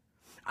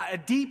 A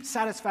deep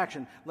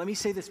satisfaction, let me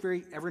say this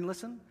everyone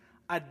listen,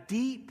 a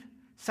deep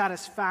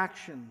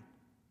satisfaction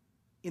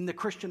in the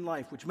Christian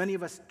life, which many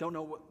of us don't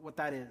know what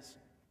that is.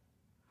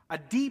 A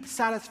deep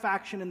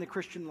satisfaction in the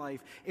Christian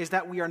life is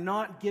that we are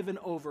not given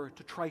over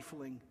to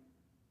trifling.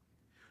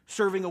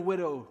 Serving a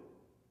widow,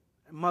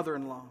 a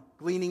mother-in-law,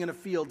 gleaning in a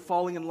field,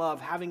 falling in love,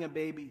 having a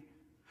baby.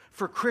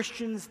 For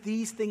Christians,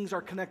 these things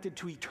are connected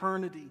to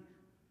eternity.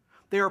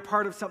 They are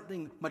part of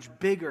something much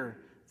bigger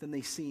than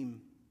they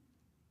seem.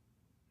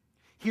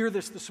 Hear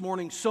this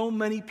morning. So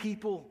many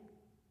people,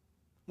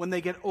 when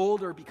they get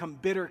older, become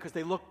bitter because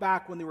they look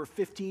back when they were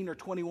 15 or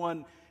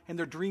 21 and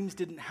their dreams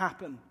didn't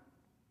happen.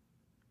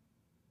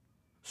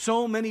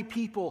 So many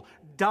people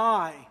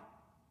die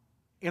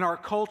in our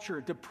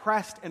culture,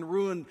 depressed and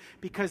ruined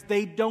because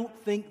they don't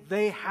think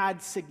they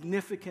had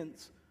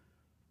significance.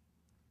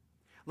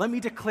 Let me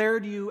declare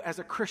to you as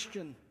a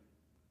Christian,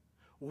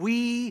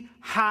 we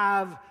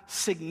have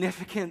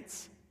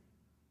significance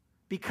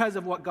because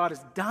of what God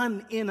has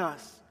done in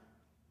us.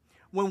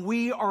 When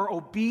we are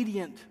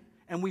obedient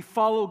and we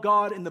follow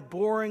God in the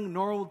boring,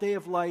 normal day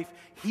of life,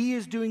 He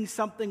is doing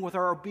something with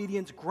our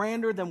obedience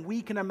grander than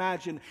we can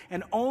imagine,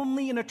 and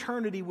only in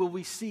eternity will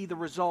we see the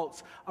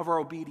results of our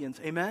obedience.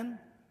 Amen?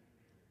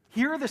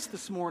 Hear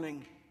this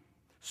morning.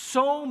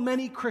 So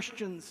many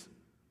Christians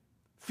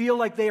feel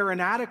like they are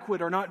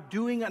inadequate or not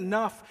doing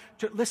enough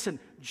to, listen,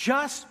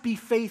 just be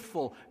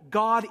faithful.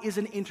 God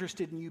isn't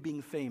interested in you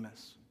being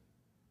famous.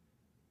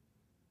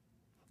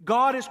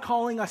 God is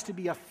calling us to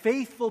be a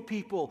faithful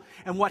people,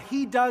 and what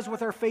He does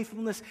with our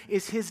faithfulness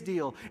is His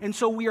deal. And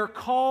so we are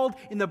called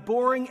in the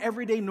boring,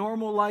 everyday,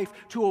 normal life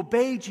to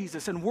obey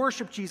Jesus and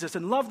worship Jesus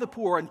and love the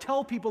poor and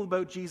tell people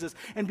about Jesus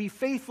and be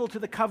faithful to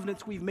the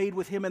covenants we've made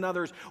with Him and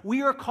others.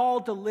 We are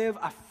called to live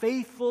a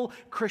faithful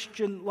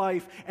Christian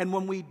life, and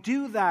when we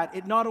do that,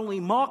 it not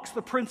only mocks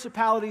the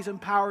principalities and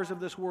powers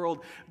of this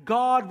world,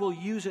 God will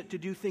use it to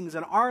do things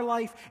in our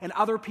life and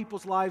other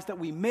people's lives that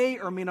we may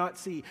or may not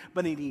see,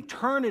 but in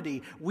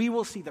eternity, we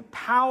will see the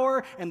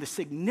power and the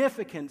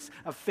significance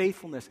of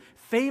faithfulness.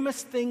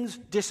 Famous things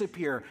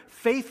disappear.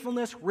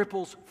 Faithfulness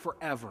ripples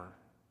forever.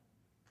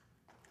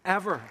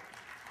 Ever.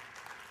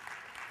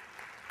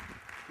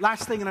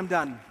 Last thing and I'm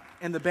done.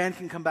 And the band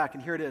can come back,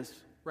 and here it is.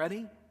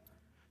 Ready?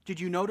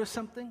 Did you notice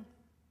something?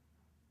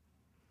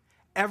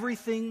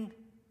 Everything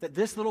that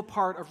this little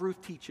part of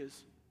Ruth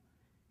teaches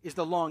is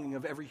the longing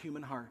of every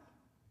human heart.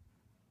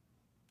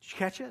 Did you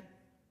catch it?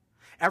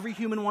 Every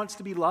human wants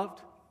to be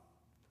loved.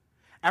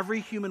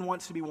 Every human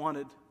wants to be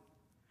wanted.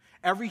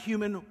 Every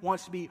human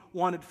wants to be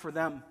wanted for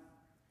them.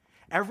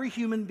 Every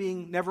human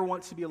being never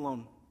wants to be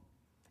alone,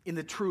 in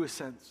the truest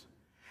sense.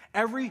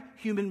 Every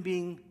human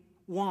being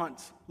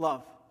wants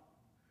love.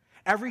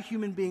 Every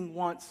human being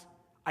wants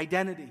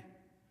identity.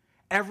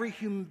 Every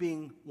human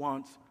being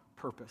wants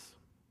purpose.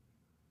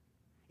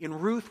 In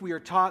Ruth, we are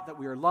taught that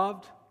we are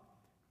loved,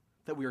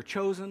 that we are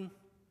chosen,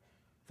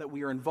 that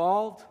we are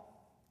involved,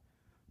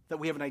 that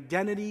we have an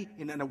identity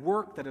in a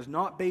work that is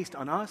not based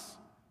on us,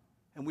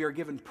 and we are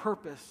given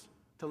purpose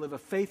to live a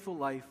faithful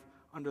life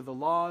under the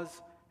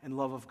laws and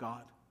love of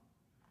God.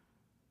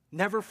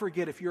 Never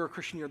forget, if you're a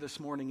Christian here this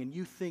morning and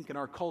you think in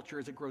our culture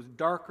as it grows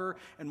darker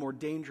and more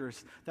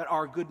dangerous that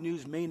our good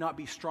news may not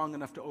be strong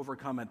enough to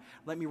overcome it.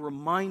 Let me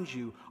remind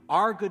you,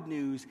 our good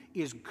news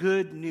is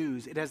good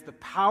news. It has the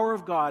power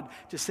of God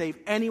to save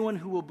anyone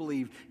who will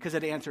believe because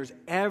it answers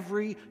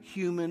every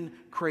human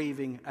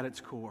craving at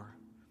its core.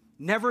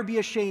 Never be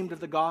ashamed of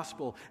the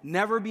gospel.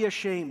 Never be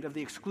ashamed of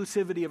the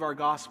exclusivity of our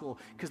gospel,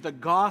 because the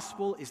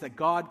gospel is that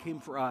God came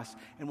for us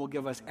and will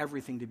give us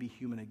everything to be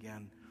human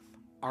again.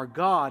 Our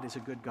God is a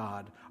good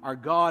God. Our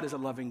God is a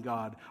loving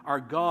God. Our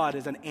God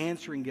is an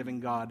answering, giving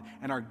God.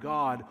 And our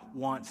God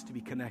wants to be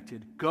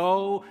connected.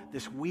 Go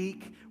this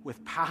week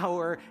with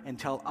power and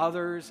tell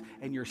others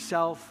and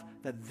yourself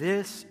that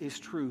this is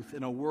truth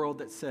in a world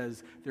that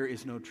says there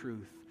is no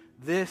truth.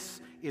 This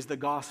is the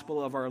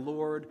gospel of our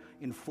Lord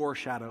in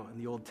foreshadow in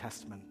the Old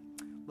Testament.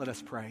 Let us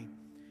pray.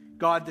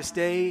 God, this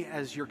day,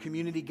 as your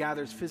community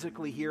gathers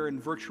physically here and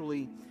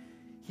virtually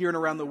here and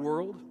around the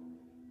world,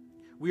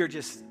 we are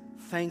just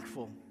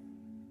thankful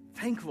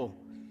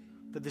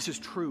that this is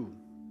true.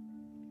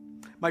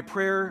 My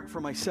prayer for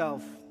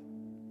myself,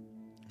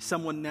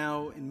 someone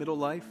now in middle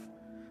life,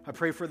 I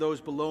pray for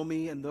those below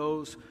me and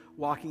those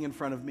walking in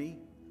front of me,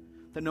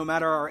 that no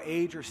matter our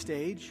age or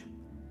stage,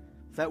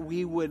 that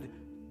we would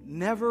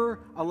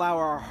never allow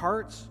our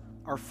hearts,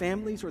 our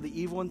families, or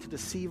the evil one to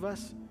deceive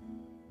us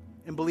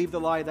and believe the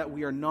lie that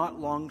we are not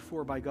longed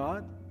for by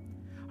God.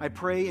 I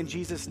pray in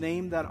Jesus'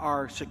 name that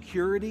our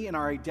security and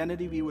our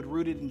identity be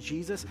rooted in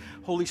Jesus.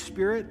 Holy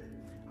Spirit,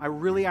 I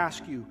really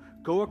ask you,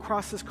 go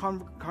across this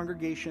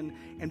congregation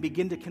and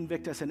begin to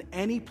convict us in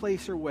any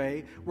place or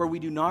way where we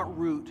do not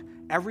root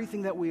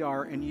everything that we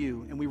are in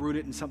you and we root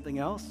it in something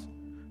else.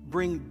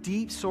 Bring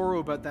deep sorrow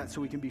about that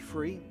so we can be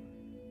free.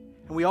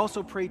 And we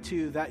also pray,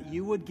 too, that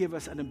you would give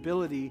us an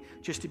ability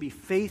just to be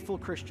faithful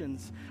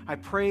Christians. I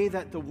pray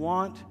that the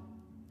want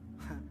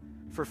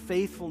for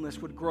faithfulness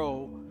would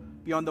grow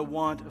beyond the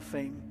want of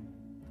fame.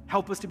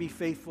 Help us to be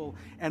faithful,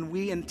 and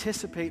we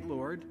anticipate,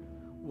 Lord,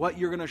 what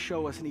you're going to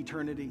show us in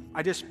eternity.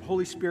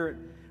 Holy Spirit,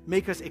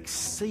 make us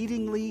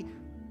exceedingly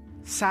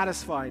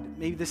satisfied.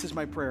 Maybe this is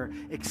my prayer.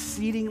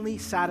 Exceedingly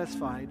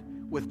satisfied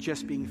with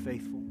just being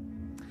faithful.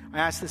 I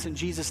ask this in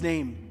Jesus'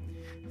 name.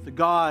 The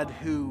God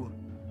who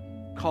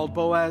called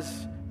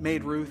Boaz,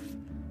 made Ruth,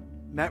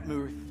 met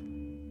Ruth,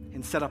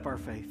 and set up our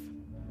faith.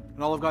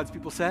 And all of God's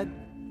people said,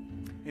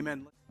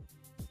 amen.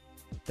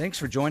 Thanks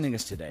for joining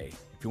us today.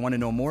 If you want to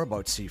know more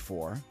about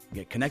C4,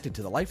 get connected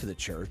to the life of the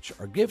church,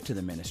 or give to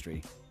the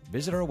ministry,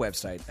 visit our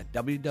website at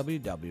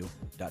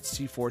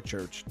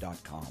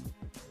www.c4church.com.